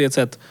Szericsi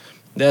díszlécet,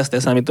 de ezt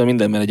elszámítom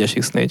mindenben egy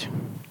SX4.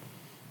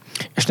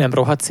 És nem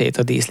rohadt szét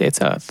a díszléc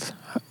alatt?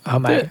 Ha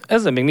már...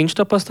 Ezzel még nincs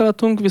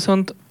tapasztalatunk,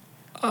 viszont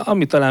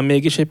ami talán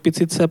mégis egy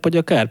picit szebb, hogy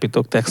a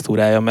kárpitok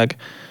textúrája meg,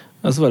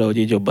 az valahogy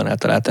így jobban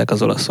eltalálták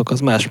az olaszok, az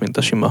más, mint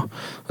a sima.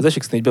 Az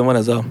SX4-ben van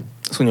ez a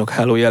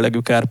szúnyogháló jellegű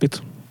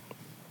kárpit.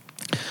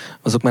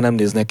 Azok már nem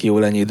néznek ki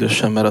jól ennyi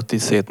idősen, mert ott így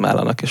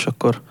szétmálanak, és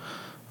akkor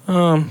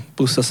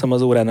plusz azt hiszem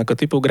az órának a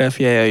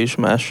tipográfiája is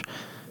más.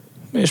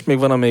 És még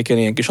van, amelyiken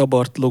ilyen kis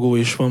abart logó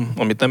is van,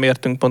 amit nem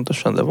értünk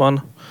pontosan, de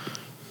van.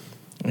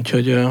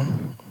 Úgyhogy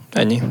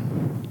ennyi.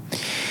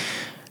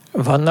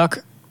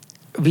 Vannak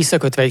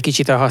visszakötve egy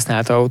kicsit a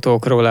használt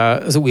autókról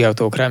az új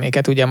autókra,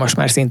 amiket ugye most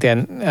már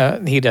szintén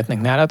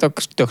hirdetnek nálatok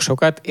tök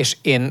sokat, és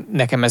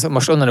nekem ez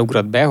most onnan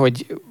ugrott be,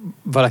 hogy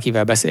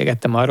valakivel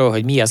beszélgettem arról,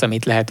 hogy mi az,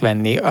 amit lehet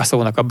venni a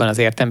szónak abban az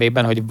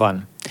értelmében, hogy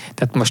van.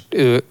 Tehát most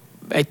ő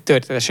egy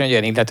történetesen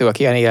olyan illető,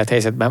 aki olyan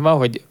élethelyzetben van,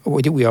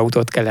 hogy új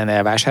autót kellene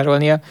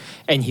elvásárolnia.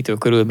 Enyhítő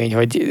körülmény,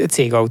 hogy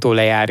cégautó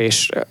lejár,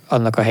 és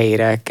annak a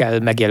helyére kell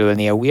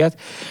megjelölnie újat.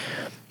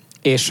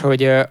 És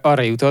hogy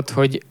arra jutott,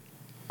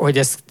 hogy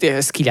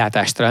ez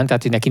kilátástalan,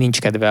 tehát hogy neki nincs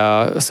kedve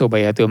a szóba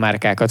jöhető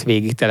márkákat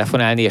végig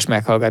telefonálni és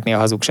meghallgatni a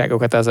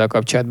hazugságokat azzal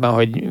kapcsolatban,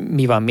 hogy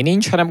mi van, mi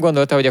nincs, hanem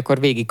gondolta, hogy akkor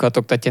végig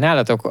katogtatja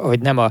nálatok, hogy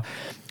nem a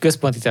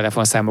központi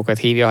telefonszámokat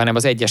hívja, hanem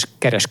az egyes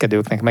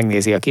kereskedőknek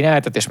megnézi a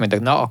kínálatot, és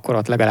mondjuk, na, akkor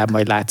ott legalább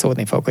majd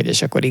látszódni fog, hogy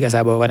és akkor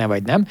igazából van-e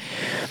vagy nem.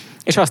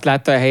 És azt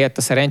látta helyett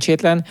a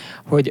szerencsétlen,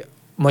 hogy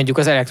mondjuk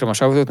az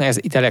elektromos autóknál,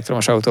 itt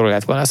elektromos autóról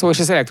lett volna szó, és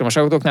az elektromos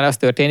autóknál az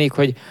történik,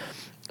 hogy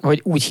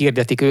úgy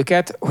hirdetik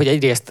őket, hogy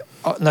egyrészt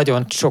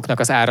nagyon soknak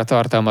az ára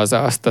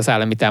tartalmazza azt az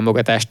állami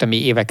támogatást,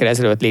 ami évekkel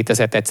ezelőtt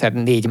létezett egyszer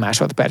 4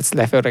 másodperc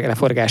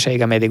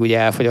leforgásáig, ameddig ugye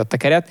elfogyott a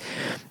keret.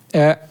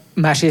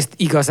 Másrészt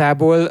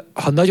igazából,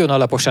 ha nagyon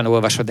alaposan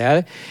olvasod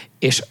el,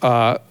 és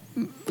a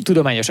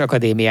Tudományos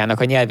Akadémiának,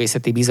 a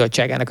Nyelvészeti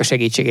Bizottságának a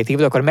segítségét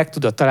hívod, akkor meg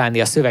tudod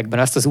találni a szövegben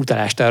azt az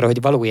utalást arra,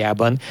 hogy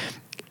valójában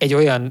egy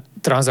olyan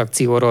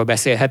tranzakcióról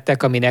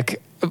beszélhettek, aminek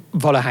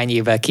valahány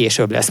évvel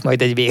később lesz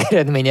majd egy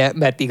végeredménye,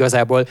 mert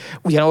igazából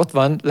ugyan ott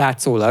van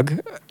látszólag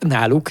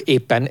náluk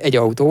éppen egy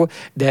autó,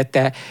 de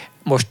te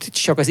most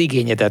csak az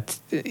igényedet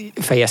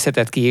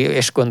fejezheted ki,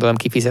 és gondolom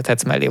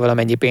kifizethetsz mellé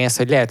valamennyi pénzt,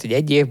 hogy lehet, hogy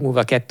 1 év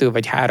múlva 2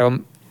 vagy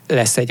 3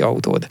 lesz egy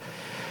autód.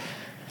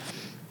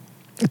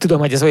 Tudom,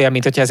 hogy ez olyan,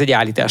 mintha ez egy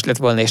állítás lett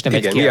volna, és nem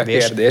igen, egy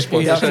kérdés.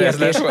 Mi a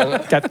kérdés?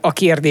 Tehát a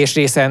kérdés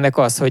része ennek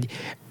az, hogy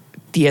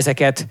ti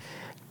ezeket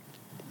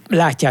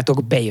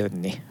látjátok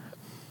bejönni.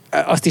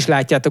 Azt is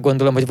látjátok,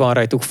 gondolom, hogy van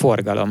rajtuk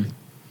forgalom.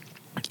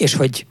 És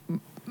hogy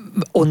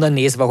onnan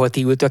nézve, ahol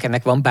ti ültök,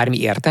 ennek van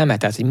bármi értelme?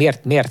 Tehát, hogy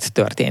miért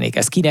történik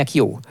ez? Kinek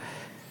jó?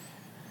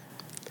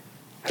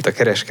 Hát a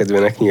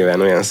kereskedőnek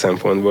nyilván olyan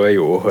szempontból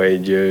jó,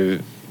 hogy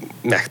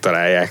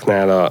megtalálják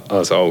nála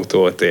az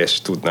autót,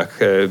 és tudnak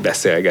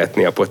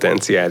beszélgetni a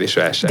potenciális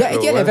vásárlóval. De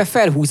egy eleve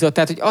felhúzott,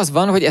 tehát hogy az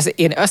van, hogy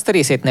én azt a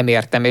részét nem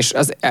értem, és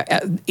az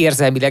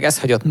érzelmileg ez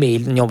hagyott mély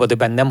nyomod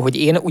bennem, hogy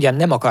én ugyan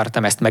nem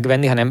akartam ezt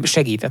megvenni, hanem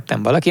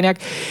segítettem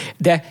valakinek,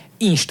 de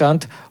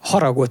instant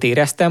haragot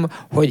éreztem,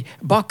 hogy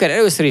bakker,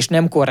 először is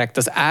nem korrekt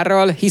az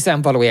árral,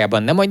 hiszen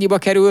valójában nem annyiba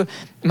kerül,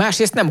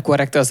 másrészt nem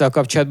korrekt azzal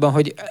kapcsolatban,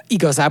 hogy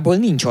igazából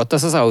nincs ott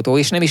az autó,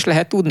 és nem is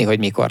lehet tudni, hogy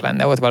mikor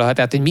lenne ott valaha.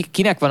 Tehát, hogy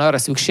kinek van arra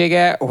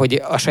szüksége,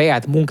 hogy a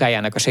saját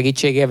munkájának a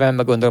segítségével,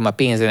 meg gondolom a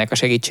pénzének a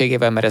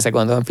segítségével, mert ezek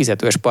gondolom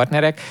fizetős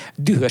partnerek,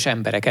 dühös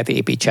embereket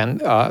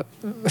építsen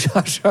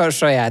a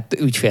saját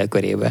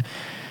ügyfélkörébe.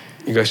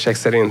 Igazság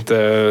szerint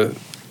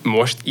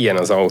most ilyen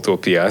az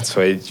autópiac,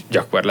 hogy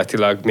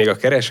gyakorlatilag még a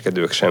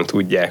kereskedők sem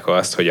tudják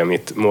azt, hogy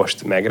amit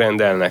most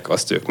megrendelnek,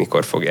 azt ők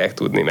mikor fogják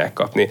tudni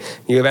megkapni.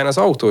 Nyilván az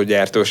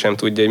autógyártó sem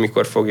tudja, hogy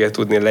mikor fogja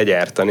tudni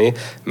legyártani,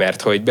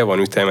 mert hogy be van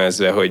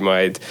ütemezve, hogy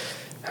majd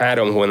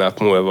 3 hónap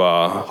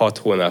múlva, 6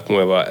 hónap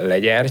múlva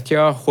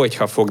legyártja,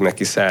 hogyha fog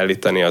neki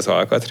szállítani az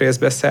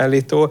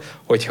alkatrészbeszállító,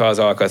 hogyha az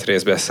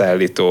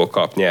alkatrészbeszállító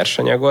kap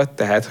nyersanyagot,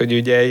 tehát hogy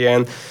ugye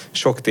ilyen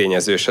sok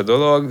tényezős a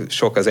dolog,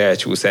 sok az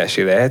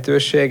elcsúszási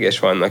lehetőség, és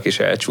vannak is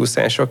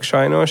elcsúszások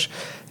sajnos,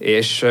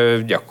 és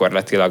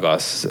gyakorlatilag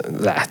az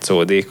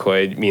látszódik,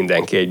 hogy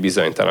mindenki egy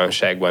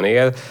bizonytalanságban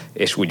él,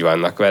 és úgy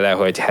vannak vele,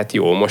 hogy hát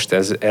jó, most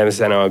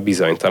ezen a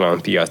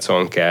bizonytalan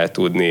piacon kell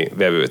tudni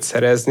vevőt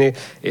szerezni,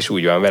 és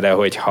úgy van vele,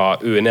 hogy ha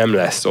ő nem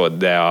lesz ott,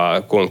 de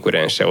a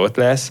konkurense ott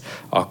lesz,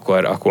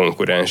 akkor a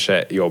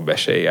konkurense jobb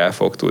eséllyel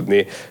fog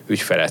tudni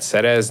ügyfelet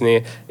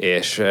szerezni,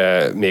 és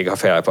még a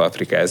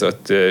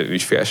felpaprikázott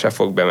ügyfél se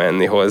fog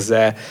bemenni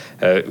hozzá,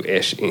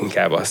 és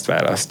inkább azt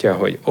választja,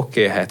 hogy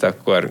oké, hát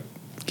akkor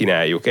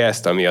kínáljuk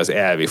ezt, ami az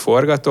elvi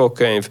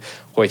forgatókönyv,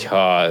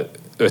 hogyha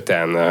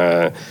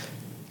 5-en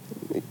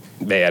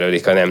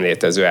bejelölik a nem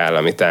létező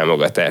állami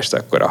támogatást,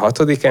 akkor a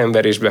 6.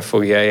 ember is be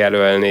fogja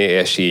jelölni,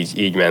 és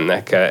így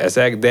mennek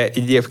ezek, de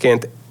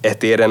egyébként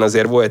etéren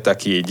azért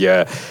voltak így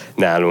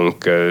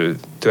nálunk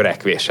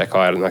törekvések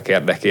annak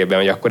érdekében,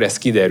 hogy akkor ez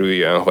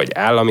kiderüljön, hogy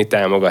állami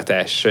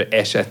támogatás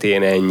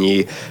esetén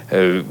ennyi,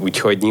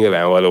 úgyhogy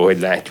nyilvánvaló, hogy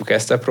látjuk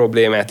ezt a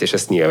problémát, és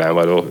ez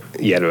nyilvánvaló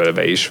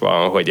jelölve is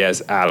van, hogy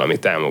ez állami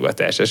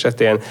támogatás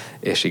esetén,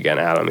 és igen,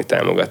 állami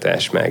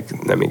támogatás meg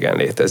nem igen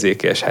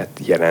létezik, és hát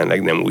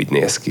jelenleg nem úgy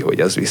néz ki, hogy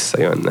az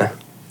visszajönne.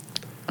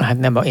 Hát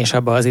nem, én is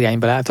abban az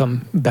irányba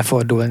látom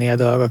befordulni a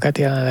dolgokat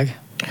jelenleg.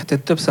 Hát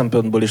én több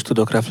szempontból is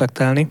tudok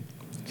reflektálni.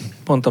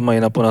 Pont a mai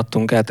napon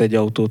adtunk át egy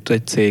autót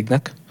egy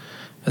cégnek.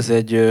 Ez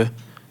egy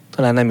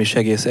talán nem is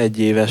egész 1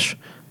 éves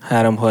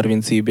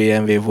 330i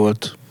BMW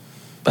volt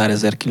pár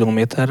ezer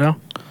kilométerrel.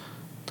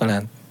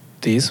 Talán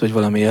 10 vagy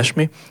valami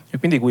ilyesmi.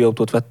 Ők mindig új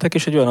autót vettek,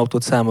 és egy olyan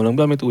autót számolunk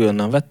be, amit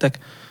újonnan vettek,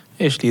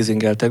 és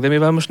leasingeltek, de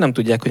mivel most nem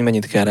tudják, hogy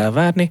mennyit kell rá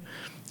várni,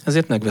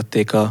 ezért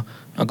megvették a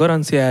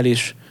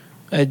garanciális,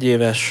 1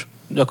 éves,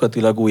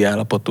 gyakorlatilag új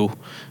állapotú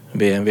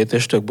BMW-t,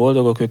 és tök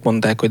boldogok, ők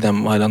mondták, hogy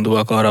nem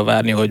hajlandóak arra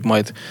várni, hogy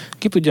majd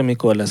ki tudja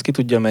mikor lesz, ki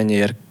tudja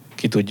mennyiért,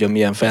 ki tudja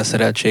milyen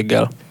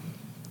felszereltséggel.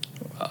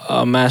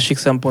 A másik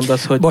szempont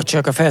az, hogy... Bocs,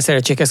 csak a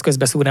felszereltséghez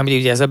közbeszúrnám, hogy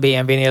ugye ez a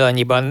BMW-nél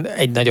annyiban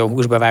egy nagyon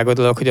húsba vágó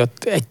dolog, hogy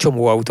ott egy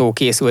csomó autó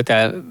készült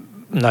el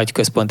nagy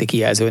központi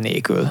kijelző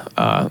nélkül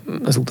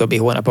az utóbbi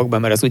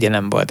hónapokban, mert az ugye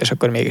nem volt, és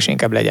akkor mégis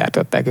inkább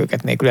legyártották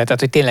őket nélkül. Tehát,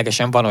 hogy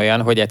ténylegesen van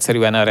olyan, hogy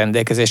egyszerűen a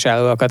rendelkezésre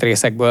álló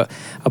alkatrészekből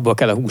abból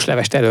kell a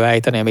húslevest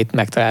előállítani, amit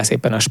megtalálsz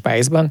éppen a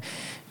Spice-ban,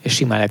 és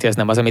simán lehet, hogy ez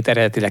nem az, amit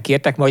eredetileg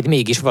kértek, majd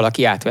mégis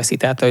valaki átveszi.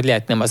 Tehát, hogy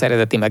lehet nem az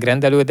eredeti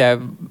megrendelő, de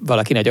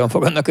valaki nagyon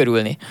fog annak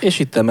örülni. És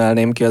itt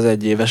emelném ki az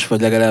 1 éves,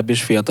 vagy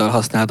legalábbis fiatal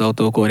használt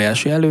autók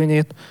óriási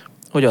előnyét,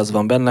 hogy az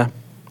van benne,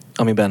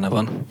 ami benne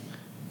van.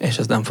 És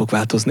ez nem fog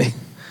változni.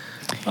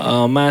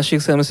 A másik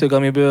szemszög,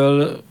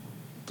 amiből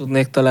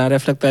tudnék talán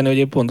reflektálni, hogy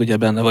én pont ugye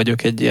benne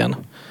vagyok egy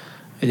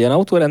ilyen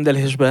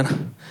autórendelésben,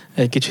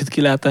 egy kicsit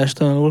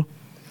kilátástalanul,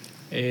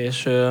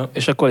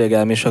 és a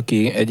kollégám is,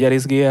 aki egy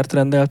Yaris GR-t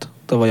rendelt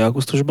tavaly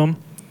augusztusban,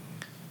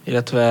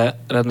 illetve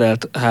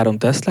rendelt 3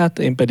 Teslát,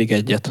 én pedig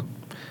 1.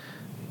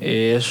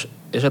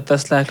 És a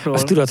Teslákról...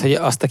 Azt tudod, hogy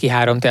azt, aki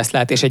 3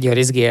 Teslát és egy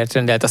Yaris GR-t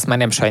rendelt, azt már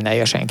nem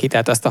sajnálja senki.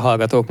 Tehát azt a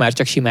hallgatók már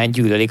csak simán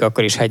gyűlölik,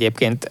 akkor is, ha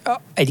egyébként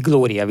egy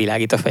glória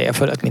világít a feje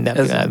fölött minden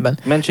pillanatban.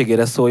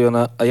 Mentségére szóljon,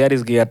 a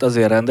Yaris GR-t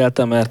azért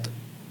rendelte, mert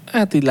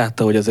hát így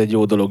látta, hogy ez egy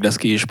jó dolog lesz,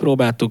 ki is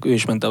próbáltuk, ő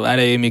is ment a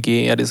Várjai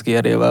Miki Yaris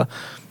GR-ével,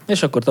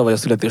 és akkor tavaly a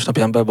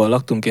születésnapján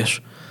beballagtunk,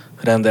 és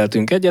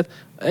rendeltünk 1.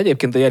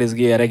 Egyébként a Yaris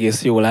GR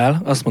egész jól áll,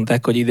 azt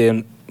mondták, hogy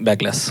idén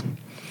meg lesz.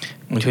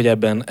 Úgyhogy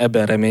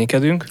ebben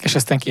reménykedünk. És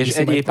aztán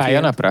kiviszi majd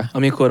pályanapra?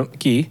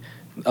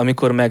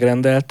 Amikor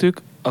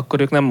megrendeltük,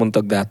 akkor ők nem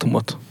mondtak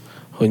dátumot,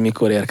 hogy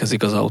mikor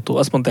érkezik az autó.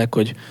 Azt mondták,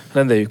 hogy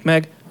rendeljük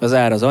meg, az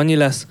ár az annyi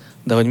lesz,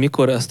 de hogy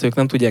mikor, azt ők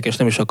nem tudják, és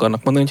nem is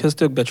akarnak mondani, hogy ez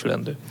tök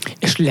becsülendő.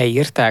 És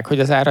leírták, hogy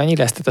az ár annyi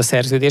lesz? Tehát a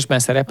szerződésben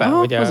szerepel,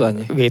 hogy a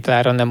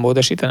vételáron nem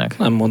módosítanak?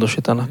 Nem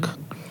módosítanak.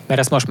 Mert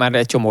ezt most már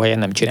egy csomó helyen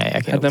nem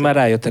csinálják. Hát de már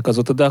rájöttek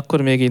azóta, de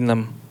akkor még így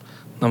nem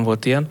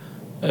volt ilyen.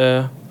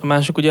 A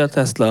másik ugye a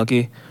Tesla,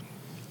 aki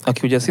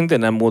ugye szintén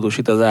nem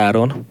módosít az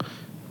áron,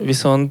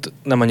 viszont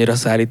nem annyira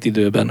szállít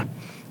időben.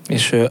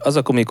 És az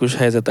a komikus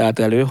helyzet állt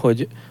elő,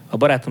 hogy a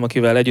barátom,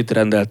 akivel együtt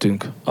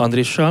rendeltünk,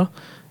 Andrissal,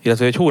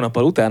 illetve egy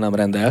hónappal utánam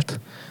rendelt,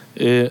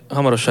 ő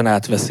hamarosan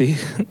átveszi.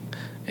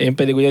 Én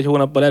pedig ugye egy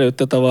hónappal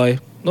előtte tavaly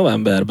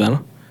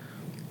novemberben,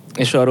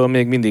 és arról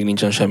még mindig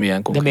nincsen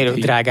semmilyen konkrét. De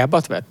miért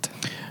drágábbat vett?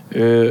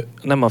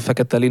 Nem a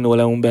fekete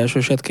linoleum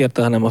belsőset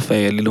kérte, hanem a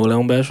fehér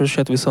linoleum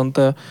belsőset, viszont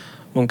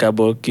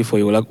munkából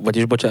kifolyólag,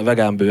 vagyis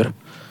vegánbőr.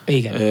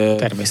 Igen,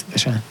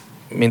 természetesen.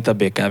 Mint a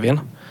BKV-n.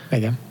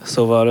 Igen.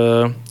 Szóval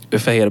ő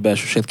fehér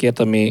belsőset kért,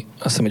 ami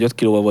azt hiszem, hogy 5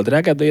 kilóval volt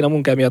drágább, de én a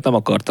munkám miatt nem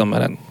akartam,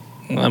 mert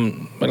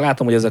meg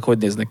látom, hogy ezek hogy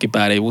néznek ki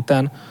pár év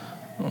után.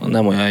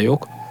 Nem olyan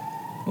jók.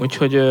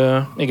 Úgyhogy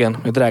igen,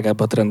 ő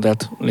drágábbat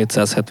rendelt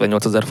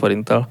 478 000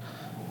 forinttal.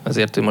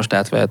 Ezért ő most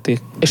átveheti.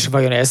 És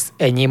vajon ez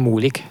ennyi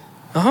múlik?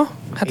 Aha,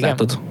 hát igen.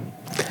 Látod.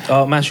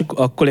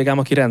 A kollégám,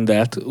 aki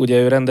rendelt, ugye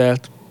ő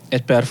rendelt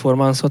egy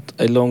performance-ot,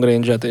 egy long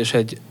range-et és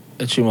egy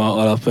sima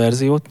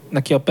alapverziót.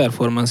 Neki a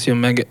performance jön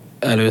meg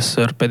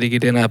először, pedig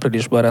idén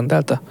áprilisban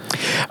rendelte.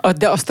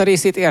 De azt a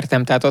részét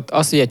értem, tehát ott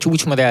az, hogy egy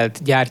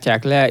csúcsmodellt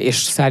gyártják le és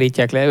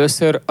szállítják le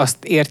először,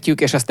 azt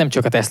értjük, és azt nem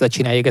csak a Tesla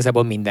csinálja,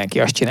 igazából mindenki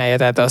azt csinálja.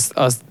 Tehát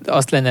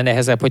azt lenne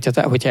nehezebb,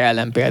 hogyha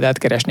ellenpéldát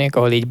keresnék,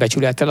 ahol így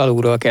becsülettel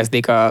alulról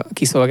kezdik a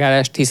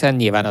kiszolgálást, hiszen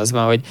nyilván az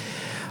van, hogy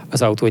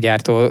az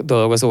autógyártó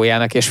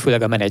dolgozójának, és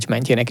főleg a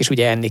menedzsmentjének is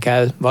ugye enni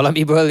kell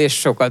valamiből, és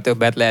sokkal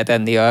többet lehet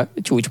enni a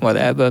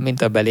csúcsmodellből,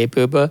 mint a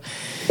belépőből.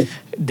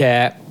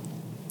 De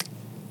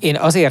én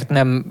azért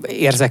nem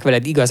érzek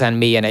veled igazán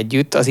mélyen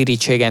együtt az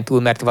irítségen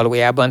túl, mert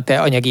valójában te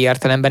anyagi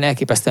értelemben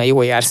elképesztően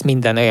jól jársz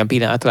minden olyan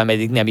pillanatra,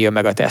 ameddig nem jön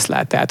meg a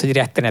Tesla. Tehát, hogy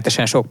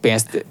rettenetesen sok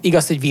pénzt.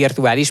 Igaz, hogy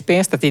virtuális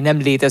pénzt, tehát egy nem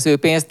létező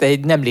pénzt, de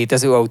egy nem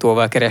létező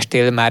autóval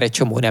kerestél már egy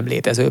csomó nem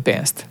létező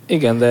pénzt.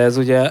 Igen, de ez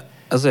ugye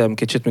az olyan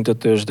kicsit, mint a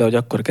tőzsde, hogy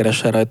akkor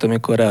keresel rajta,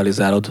 amikor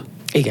realizálod.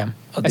 Igen.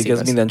 Addig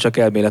ez minden csak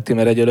elméleti,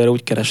 mert egyelőre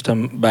úgy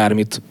kerestem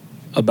bármit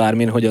a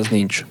bármin, hogy az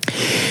nincs.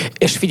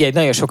 És figyelj,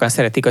 nagyon sokan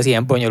szeretik az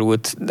ilyen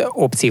bonyolult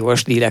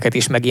opciós díleket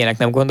is, meg ilyenek.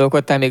 Nem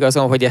gondolkodtál még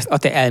azon, hogy ezt a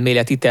te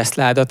elméleti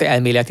Tesládat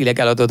elméletileg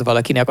eladod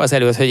valakinek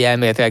azelőtt, hogy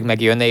elméletileg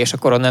megjönne, és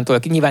akkor onnantól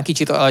nyilván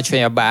kicsit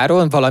alacsonyabb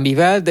áron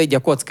valamivel, de így a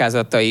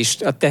kockázata is,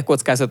 a te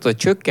kockázatod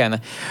csökken,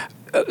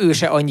 ő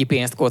se annyi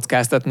pénzt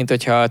kockáztat, mint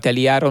hogyha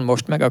teli áron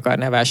most meg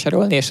akarná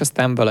vásárolni, és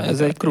aztán valami. Ez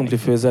egy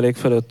krumplifőzelék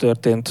fölött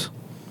történt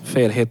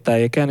fél hét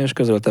tájékán, és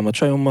közöltem a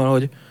csajommal,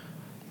 hogy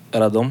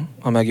eladom,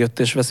 ha megjött,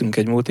 és veszünk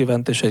egy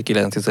multivent és egy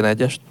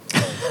 911-est.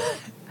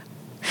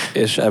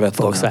 És evet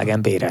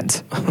Volkswagen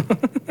Bérenc.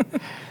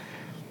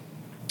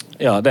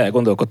 Ja, de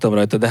gondolkodtam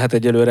rajta, de hát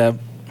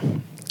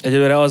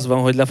egyelőre az van,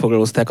 hogy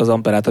lefoglalózták az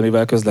amperát,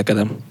 amivel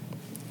közlekedem.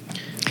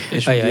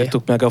 És úgy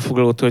írtuk meg a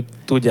foglalót, hogy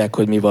tudják,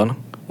 hogy mi van.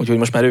 Úgyhogy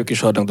most már ők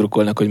is arra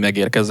drukkolnak, hogy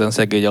megérkezzen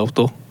szegény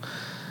autó.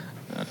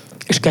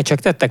 És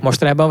kecsegtettek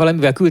mostanában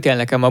valamivel? Küldtél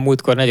nekem a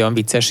múltkor nagyon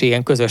vicces,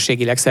 ilyen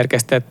közösségileg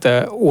szerkesztett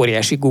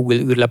óriási Google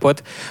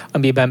űrlapot,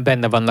 amiben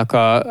benne vannak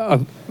a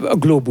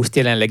glóbuszt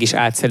jelenleg is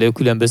átszelő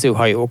különböző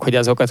hajók, hogy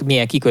azokat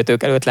milyen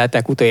kikötők előtt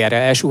látták utoljára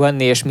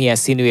elsuhanni, és milyen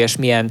színű és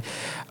milyen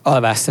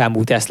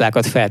alvásszámú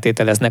Teslákat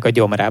feltételeznek a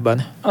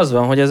gyomrában. Az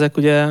van, hogy ezek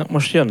ugye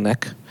most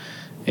jönnek,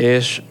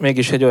 és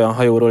mégis egy olyan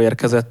hajóról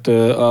érkezett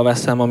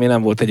alvásszám, ami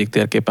nem volt egyik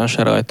térképen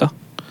se rajta.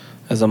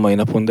 Ez a mai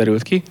napon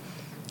derült ki.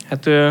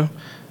 Hát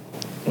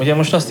ugye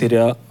most azt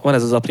írja, van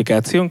ez az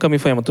applikációnk, ami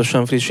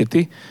folyamatosan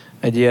frissíti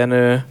egy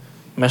ilyen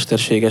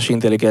mesterséges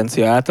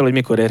intelligencia által, hogy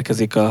mikor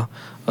érkezik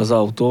az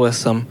autó,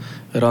 ezt a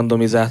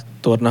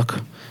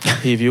randomizátornak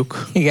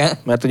hívjuk. Igen.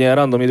 Mert ugye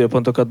random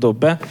időpontokat dob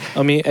be,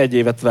 ami egy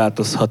évet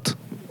változhat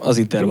az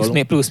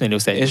intervallum.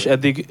 Plusz-minusz egy.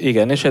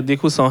 És eddig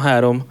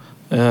 23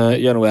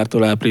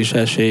 januártól április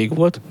 1-ig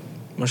volt.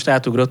 Most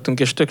átugrottunk,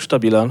 és tök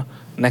stabilan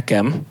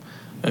nekem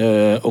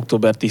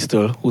október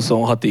 10-től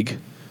 26-ig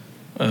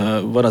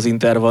van az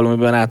intervallum,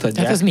 amiben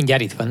átadják. Hát ez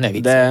mindjárt itt van, ne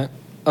vicc. De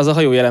az a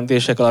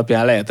hajójelentések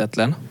alapján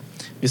lehetetlen.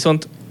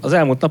 Viszont az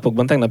elmúlt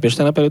napokban, tegnap és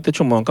tegnap előtt egy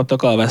csomóan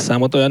kaptak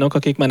alvásszámot, olyanok,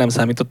 akik már nem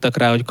számítottak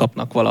rá, hogy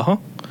kapnak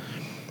valaha.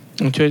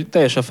 Úgyhogy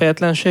teljes a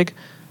fejetlenség.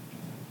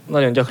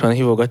 Nagyon gyakran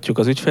hívogatjuk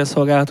az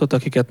ügyfélszolgálatot,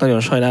 akiket nagyon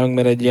sajnálunk,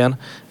 mert egy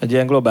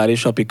ilyen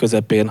globális API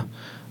közepén,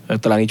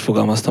 talán így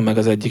fogalmaztam meg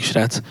az egyik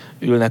srác,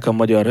 ülnek a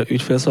magyar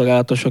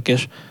ügyfélszolgálatosok,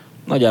 és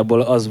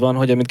nagyjából az van,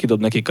 hogy amit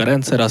kidob nekik a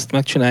rendszer, azt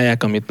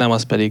megcsinálják, amit nem,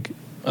 azt pedig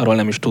arról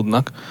nem is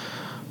tudnak.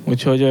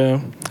 Úgyhogy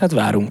hát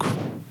várunk.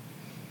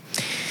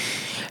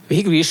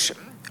 Végül is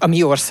a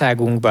mi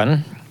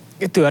országunkban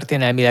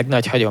történelmileg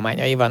nagy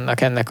hagyományai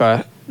vannak ennek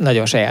a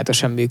nagyon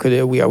sajátosan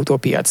működő új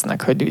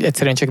autópiacnak, hogy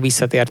egyszerűen csak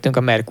visszatértünk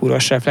a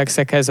merkúros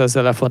reflexekhez,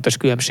 azzal a fontos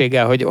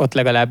különbséggel, hogy ott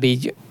legalább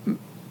így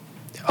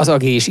az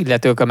agélis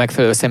illetők a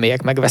megfelelő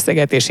személyek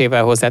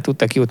megvesztegetésével hozzá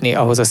tudtak jutni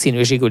ahhoz a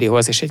színű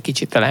zsigulihoz, és egy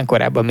kicsit talán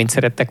korábban, mint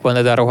szerettek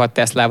volna, de a rohadt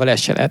Teslával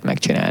ezt se lehet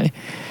megcsinálni.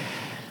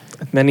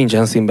 Mert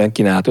nincsen színben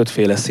kínált, 5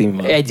 féle szín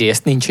van.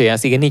 Egyrészt nincs olyan,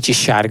 igen, nincs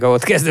is sárga,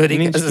 ott kezdődik.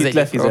 Nincs ez az itt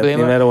lefizetni,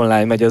 probléma. mert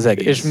online megy az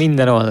egész. És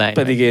minden online.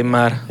 Pedig én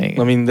már, igen.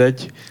 Na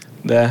mindegy,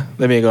 de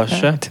még az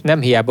se.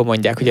 Nem hiába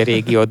mondják, hogy a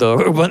régió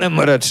dolgokban nem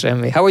marad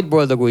semmi. Hát hogy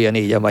boldoguljon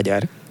így a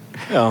magyar?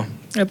 Ja,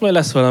 hát majd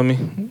lesz valami,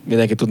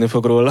 mindenki tudni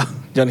fog róla,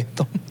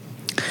 gyanítom.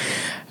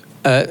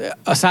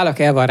 A szálak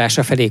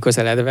elvarrása felé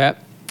közeledve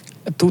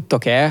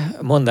tudtok-e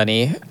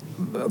mondani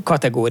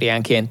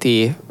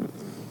kategóriánkénti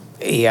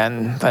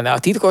ilyen, a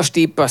titkos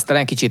tipp, az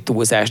talán kicsit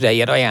túlzás, de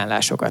ilyen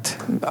ajánlásokat,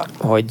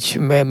 hogy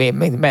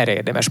merre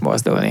érdemes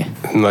mozdulni.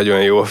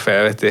 Nagyon jó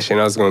felvetés. Én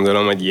azt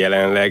gondolom, hogy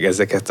jelenleg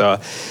ezeket a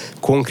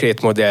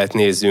konkrét modellt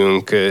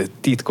nézünk,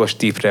 titkos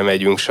tippre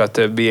megyünk,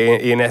 stb.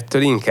 Én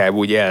ettől inkább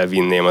úgy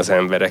elvinném az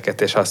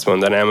embereket, és azt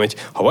mondanám, hogy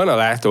ha van a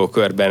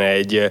látókörben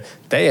egy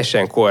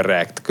teljesen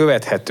korrekt,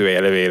 követhető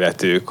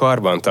elvéletű,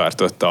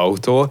 karbantartott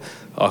autó,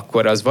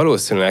 akkor az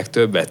valószínűleg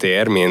többet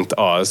ér, mint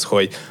az,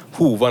 hogy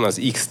van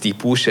az X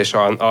típus, és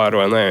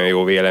arról nagyon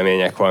jó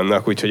vélemények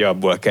vannak, úgyhogy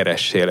abból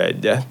keressél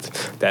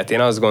egyet. Tehát én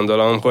azt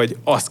gondolom, hogy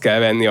azt kell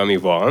venni, ami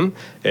van,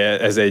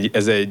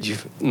 ez egy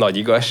nagy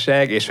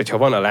igazság, és hogyha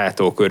van a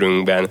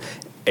látókörünkben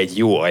egy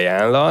jó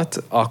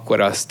ajánlat, akkor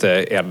azt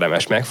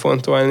érdemes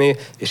megfontolni,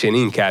 és én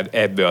inkább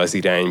ebbe az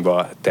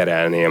irányba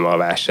terelném a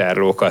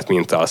vásárlókat,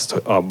 mint azt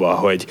abba,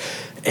 hogy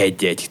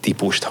egy-egy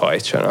típust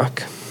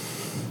hajtsanak.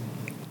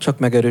 Csak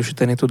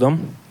megerősíteni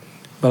tudom,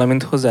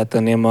 valamint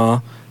hozzátenném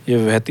a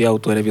jövő heti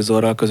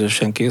Autorevizorral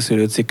közösen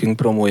készülő cikkünk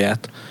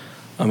promóját,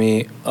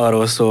 ami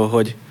arról szól,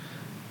 hogy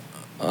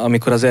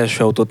amikor az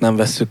első autót nem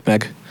vesszük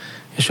meg,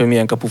 és hogy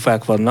milyen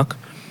kapufák vannak,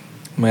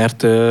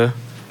 mert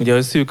ugye,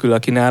 hogy szűkül a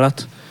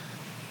kínálat,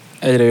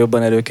 egyre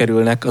jobban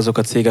előkerülnek azok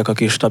a cégek,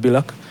 akik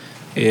stabilak,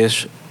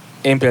 és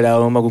én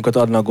például magunkat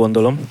adnak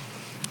gondolom.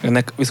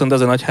 Ennek viszont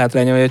az a nagy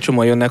hátránya, hogy egy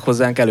csomó jönnek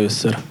hozzánk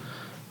először,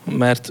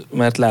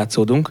 mert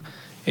látszódunk,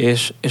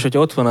 és hogyha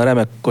ott van a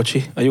remek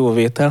kocsi, a jó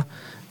vétel,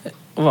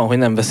 van, hogy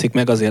nem veszik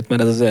meg azért,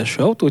 mert ez az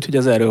első autó, úgyhogy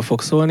ez erről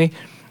fog szólni,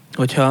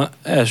 hogyha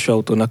első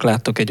autónak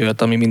láttok egy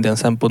olyat, ami minden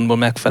szempontból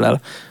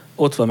megfelel,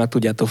 ott van, meg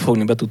tudjátok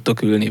fogni, be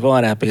tudtok ülni,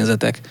 van rá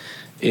pénzetek,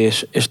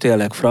 és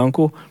tényleg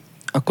frankó,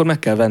 akkor meg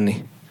kell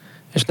venni,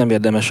 és nem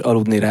érdemes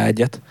aludni rá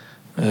egyet.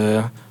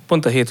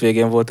 Pont a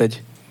hétvégén volt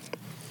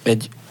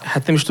egy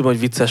hát nem is tudom, hogy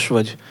vicces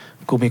vagy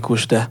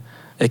komikus, de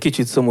egy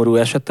kicsit szomorú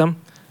esetem.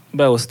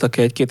 Behoztak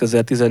egy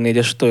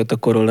 2014-es Toyota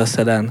Corolla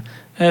Sedan,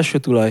 első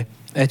tulaj,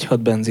 1.6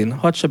 benzin,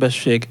 6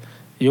 sebesség,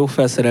 jó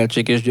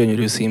felszereltség és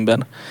gyönyörű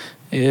színben.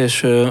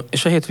 És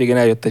a hétvégén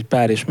eljött egy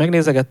pár és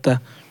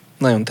megnézegette,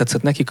 nagyon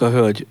tetszett nekik, a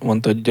hölgy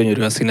mondta, hogy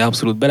gyönyörű a színe,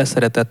 abszolút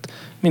beleszeretett,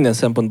 minden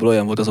szempontból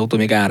olyan volt az autó,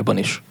 még árban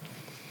is.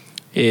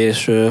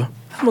 És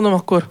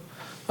mondom,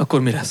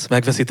 akkor mi lesz?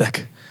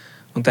 Megveszitek?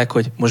 Mondták,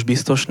 hogy most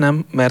biztos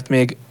nem, mert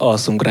még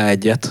alszunk rá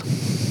egyet.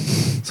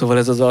 Szóval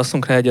ez az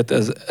alszunk rá egyet,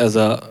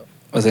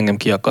 ez engem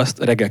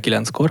kiakaszt, reggel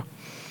 9-kor.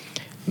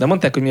 De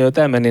mondták, hogy mielőtt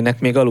elmennének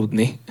még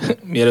aludni,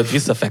 mielőtt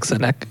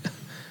visszafekszenek,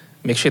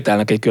 még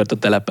sétálnak egy kört a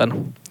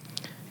telepen.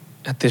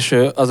 Hát és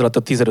az alatt a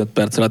 15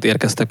 perc alatt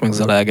érkeztek meg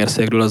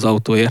Zalaegerszegről az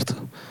autóért.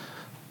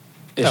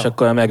 És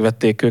akkor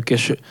megvették ők,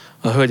 és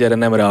a hölgy erre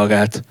nem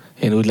reagált.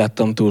 Én úgy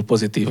láttam túl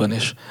pozitívan,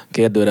 és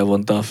kérdőre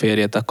vonta a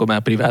férjét, akkor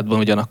már privátban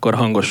ugyanakkor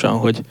hangosan,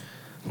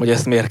 hogy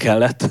ezt miért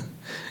kellett,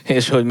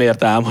 és hogy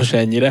miért álmos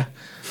ennyire.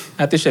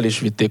 Hát és el is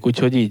vitték,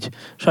 úgyhogy így.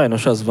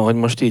 Sajnos az van, hogy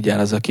most így áll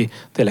az, aki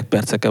tényleg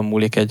perceken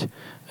múlik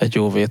egy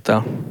jó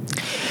vétel.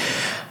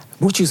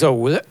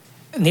 Búcsúzóul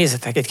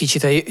nézzetek egy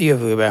kicsit a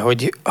jövőbe,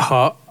 hogy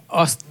ha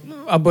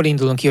abból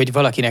indulunk ki, hogy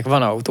valakinek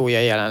van autója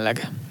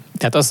jelenleg.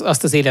 Tehát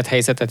azt az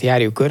élethelyzetet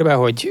járjuk körbe,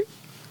 hogy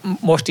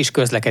most is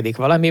közlekedik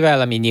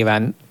valamivel, ami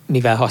nyilván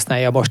mivel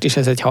használja most is,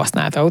 ez egy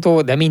használt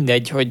autó, de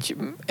mindegy, hogy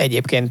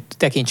egyébként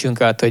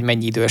tekintsünk át, hogy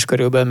mennyi idős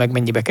körülbelül, meg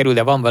mennyibe kerül,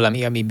 de van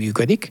valami, ami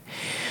működik.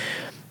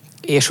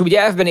 És úgy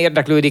elvben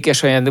érdeklődik,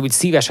 és olyan úgy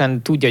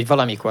szívesen tudja, hogy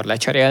valamikor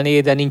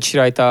lecserélni, de nincs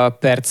rajta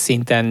perc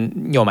szinten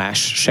nyomás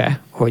se,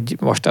 hogy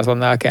most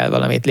azonnal kell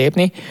valamit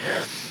lépni.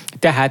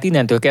 Tehát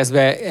innentől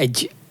kezdve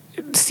egy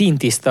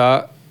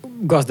színtiszta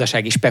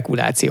gazdasági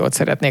spekulációt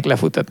szeretnék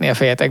lefutatni a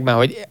fejetekben,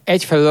 hogy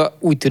egyfelől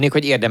úgy tűnik,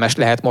 hogy érdemes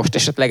lehet most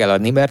esetleg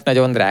eladni, mert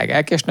nagyon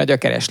drágák és nagy a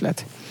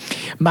kereslet.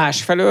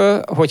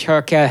 Másfelől,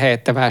 hogyha kell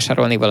helyette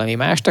vásárolni valami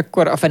mást,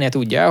 akkor a fene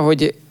tudja,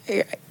 hogy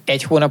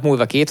 1 hónap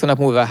múlva, 2 hónap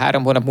múlva,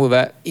 3 hónap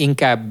múlva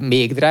inkább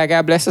még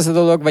drágább lesz ez a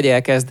dolog, vagy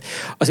elkezd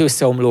az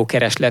összeomló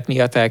kereslet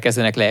miatt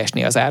elkezdenek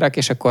leesni az árak,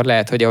 és akkor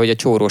lehet, hogy ahogy a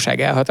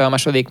csóróság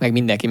elhatalmasodik, meg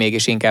mindenki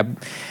mégis inkább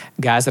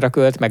gázra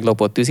költ, meg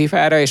lopott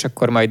tűzifára, és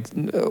akkor majd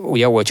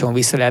ugye olcsón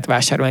vissza lehet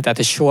vásárolni. Tehát,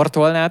 hogy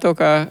sortolnátok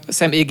a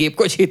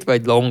személygépkocsit,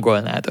 vagy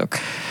longolnátok?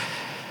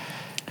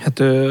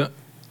 Hát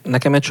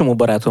nekem egy csomó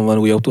barátom van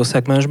új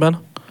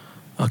autószegmensben,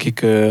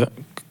 akik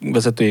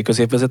vezetői,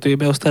 középvezetői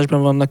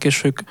beosztásban vannak,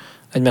 és ők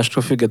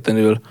egymástól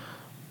függetlenül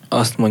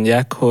azt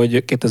mondják,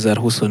 hogy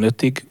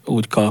 2025-ig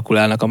úgy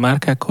kalkulálnak a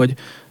márkák, hogy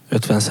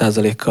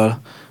 50%-kal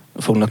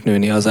fognak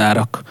nőni az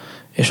árak.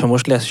 És ha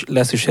most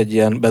lesz is egy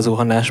ilyen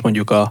bezuhanás,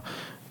 mondjuk a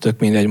tök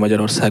mindegy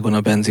Magyarországon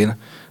a benzin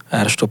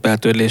árstopp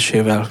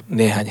eltörlésével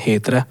néhány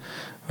hétre,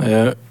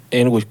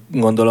 én úgy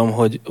gondolom,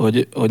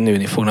 hogy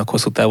nőni fognak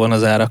hosszú távon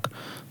az árak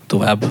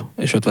tovább,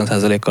 és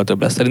 50%-kal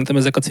több lesz. Szerintem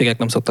ezek a cégek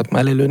nem szoktak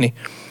mellélőni.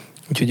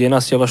 Úgyhogy én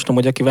azt javaslom,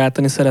 hogy aki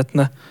váltani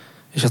szeretne,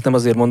 és ezt nem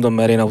azért mondom,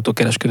 mert én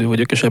autókereskedő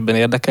vagyok, és ebben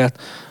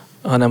érdekelt,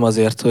 hanem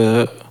azért,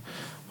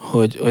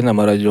 hogy ne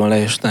maradjon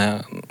le, és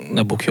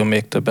ne bukjon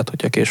még többet,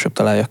 hogyha később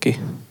találja ki.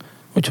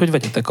 Úgyhogy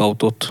vegyetek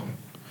autót.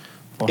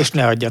 Most. És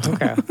ne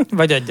adjatok el.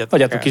 Vagy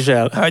adjatok is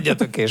el.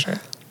 Adjatok is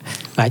el.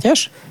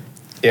 Mátyás?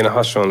 Én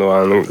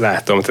hasonlóan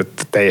látom,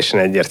 tehát teljesen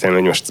egyértelmű,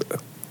 hogy most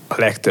a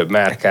legtöbb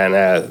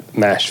márkánál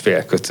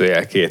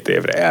 1,5-2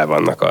 évre el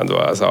vannak adva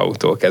az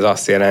autók. Ez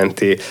azt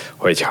jelenti,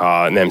 hogy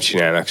ha nem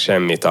csinálnak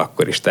semmit,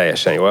 akkor is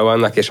teljesen jól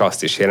vannak, és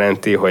azt is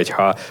jelenti, hogy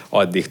ha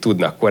addig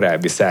tudnak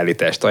korábbi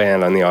szállítást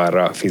ajánlani,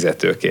 arra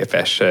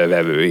fizetőképes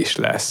vevő is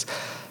lesz.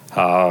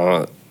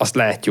 Azt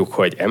látjuk,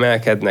 hogy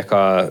emelkednek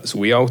az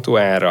új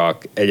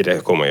autóárak, egyre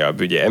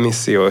komolyabb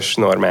emissziós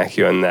normák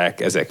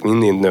jönnek, ezek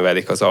mind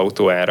növelik az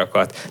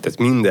autóárakat, tehát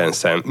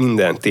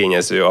minden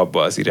tényező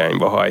abba az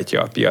irányba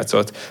hajtja a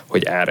piacot,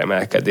 hogy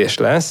áremelkedés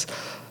lesz.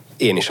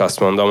 Én is azt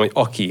mondom, hogy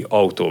aki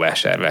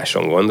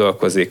autóvásárláson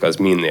gondolkozik, az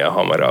minél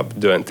hamarabb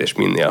dönt, és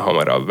minél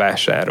hamarabb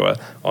vásárol,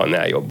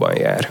 annál jobban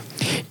jár.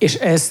 És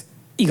ez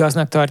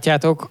igaznak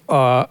tartjátok,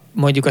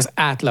 mondjuk az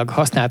átlag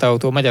használt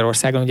autó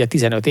Magyarországon, ugye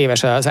 15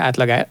 éves az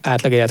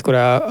átlag életkor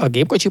a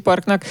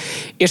gépkocsiparknak,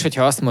 és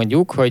hogyha azt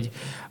mondjuk, hogy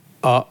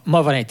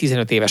ma van egy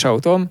 15 éves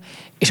autóm,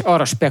 és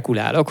arra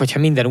spekulálok, hogyha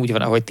minden úgy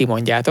van, ahogy ti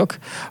mondjátok,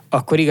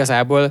 akkor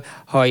igazából,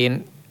 ha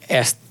én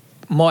ezt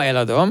ma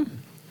eladom,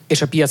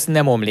 és a piac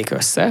nem omlik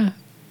össze,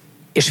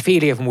 és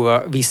fél év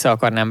múlva vissza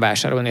akarnám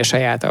vásárolni a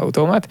saját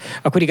autómat,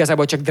 akkor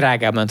igazából csak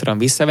drágábban tudom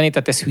visszavenni,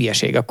 tehát ez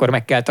hülyeség, akkor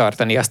meg kell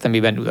tartani azt,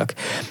 amiben ülök.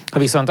 Ha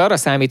viszont arra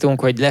számítunk,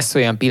 hogy lesz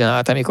olyan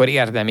pillanat, amikor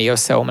érdemi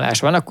összeomlás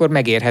van, akkor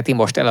megérheti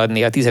most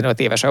eladni a 15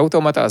 éves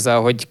autómat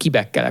azzal, hogy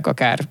kibekkelek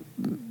akár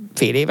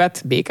fél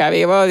évet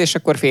BKV-val, és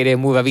akkor fél év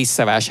múlva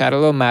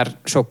visszavásárolom már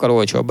sokkal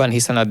olcsóbban,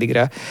 hiszen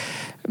addigra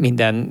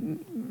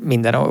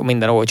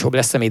minden olcsóbb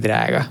lesz, ami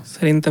drága.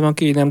 Szerintem,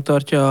 aki nem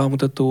tartja a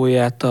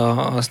mutatóját a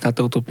használt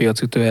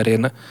autópiac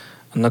ütőerén,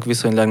 annak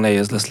viszonylag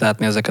nehéz lesz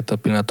látni ezeket a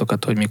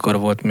pillanatokat, hogy mikor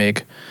volt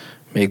még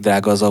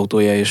drága az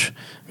autója, és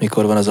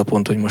mikor van az a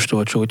pont, hogy most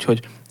olcsó. Úgyhogy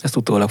ezt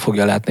utólag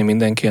fogja látni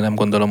mindenki. Én nem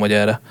gondolom, hogy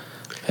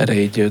erre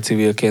így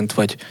civilként,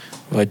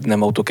 vagy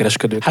nem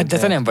autókereskedőként. Hát de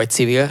te nem vagy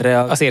civil,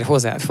 azért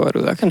hozzád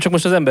fordulok. Nem csak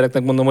most az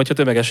embereknek mondom, hogyha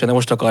tömegesen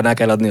most akarnák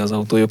eladni az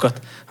autójukat,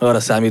 arra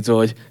számítva,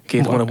 hogy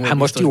 2 hónap múlva. Hát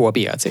most jó a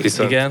piac.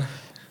 Igen.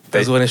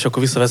 Ez van, és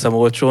akkor visszaveszem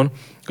olcsón.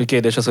 A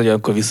kérdés az, hogy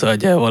akkor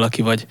visszaadja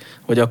valaki,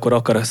 vagy akkor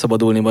akar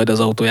szabadulni majd az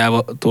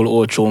autójától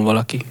olcsón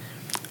valaki.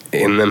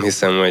 Én nem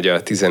hiszem, hogy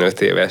a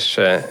 15 éves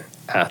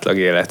átlag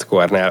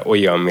életkornál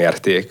olyan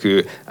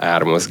mértékű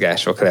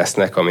ármozgások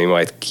lesznek, ami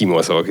majd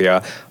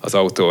kimozogja az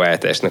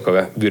autóváltásnak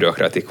a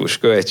bürokratikus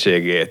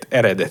költségét,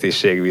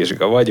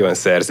 eredetiségvizsga,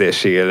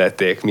 vagyonszerzési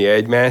illeték, mi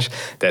egymás.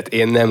 Tehát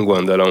én nem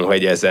gondolom,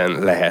 hogy ezen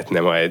lehetne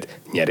majd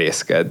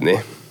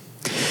nyerészkedni.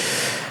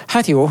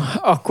 Hát jó,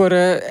 akkor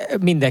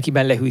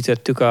mindenkiben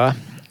lehűtöttük a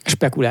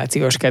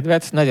spekulációs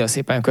kedvet. Nagyon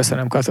szépen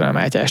köszönöm Katona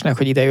Mátyásnak,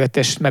 hogy idejött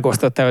és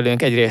megosztotta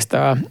velünk egyrészt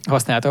a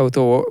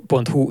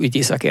használtautó.hu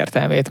ügyi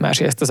szakértelmét,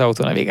 másrészt az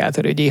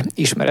autonavigátor ügyi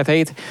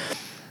ismereteit.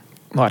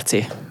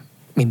 Marci,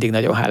 mindig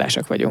nagyon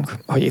hálásak vagyunk,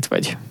 hogy itt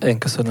vagy. Én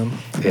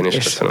köszönöm. Én is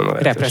köszönöm a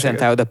lehetőséget.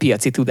 Reprezentálod a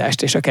piaci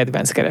tudást és a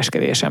kedvenc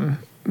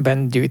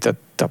kereskedésemben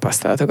gyűjtött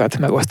tapasztalatokat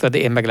megosztod.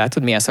 Én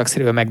meglátod, milyen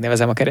szakszerűen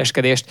megnevezem a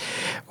kereskedést,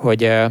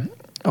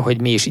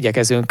 hogy mi is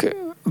igyekezünk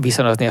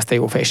viszonozni azt a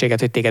jó fejséget,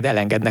 hogy téged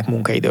elengednek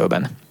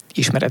munkaidőben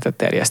ismeretet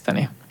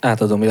terjeszteni.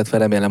 Átadom, illetve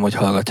remélem, hogy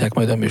hallgatják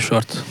majd a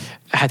műsort.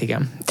 Hát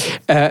igen.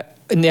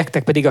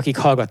 Nektek pedig, akik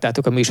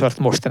hallgattátok a műsort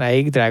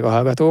mostanáig, drága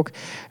hallgatók,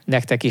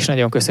 nektek is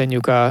nagyon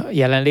köszönjük a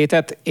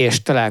jelenlétet,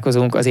 és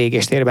találkozunk az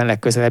égéstérben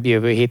legközelebb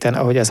jövő héten,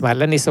 ahogy az már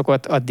lenni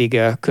szokott,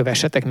 addig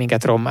kövessetek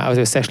minket rommá az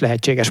összes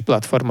lehetséges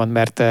platformon,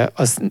 mert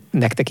az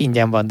nektek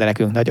ingyen van, de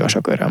nekünk nagyon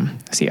sok öröm.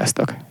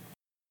 Sziasztok!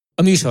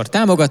 A műsor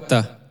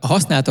támogatta a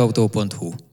használtautó.hu.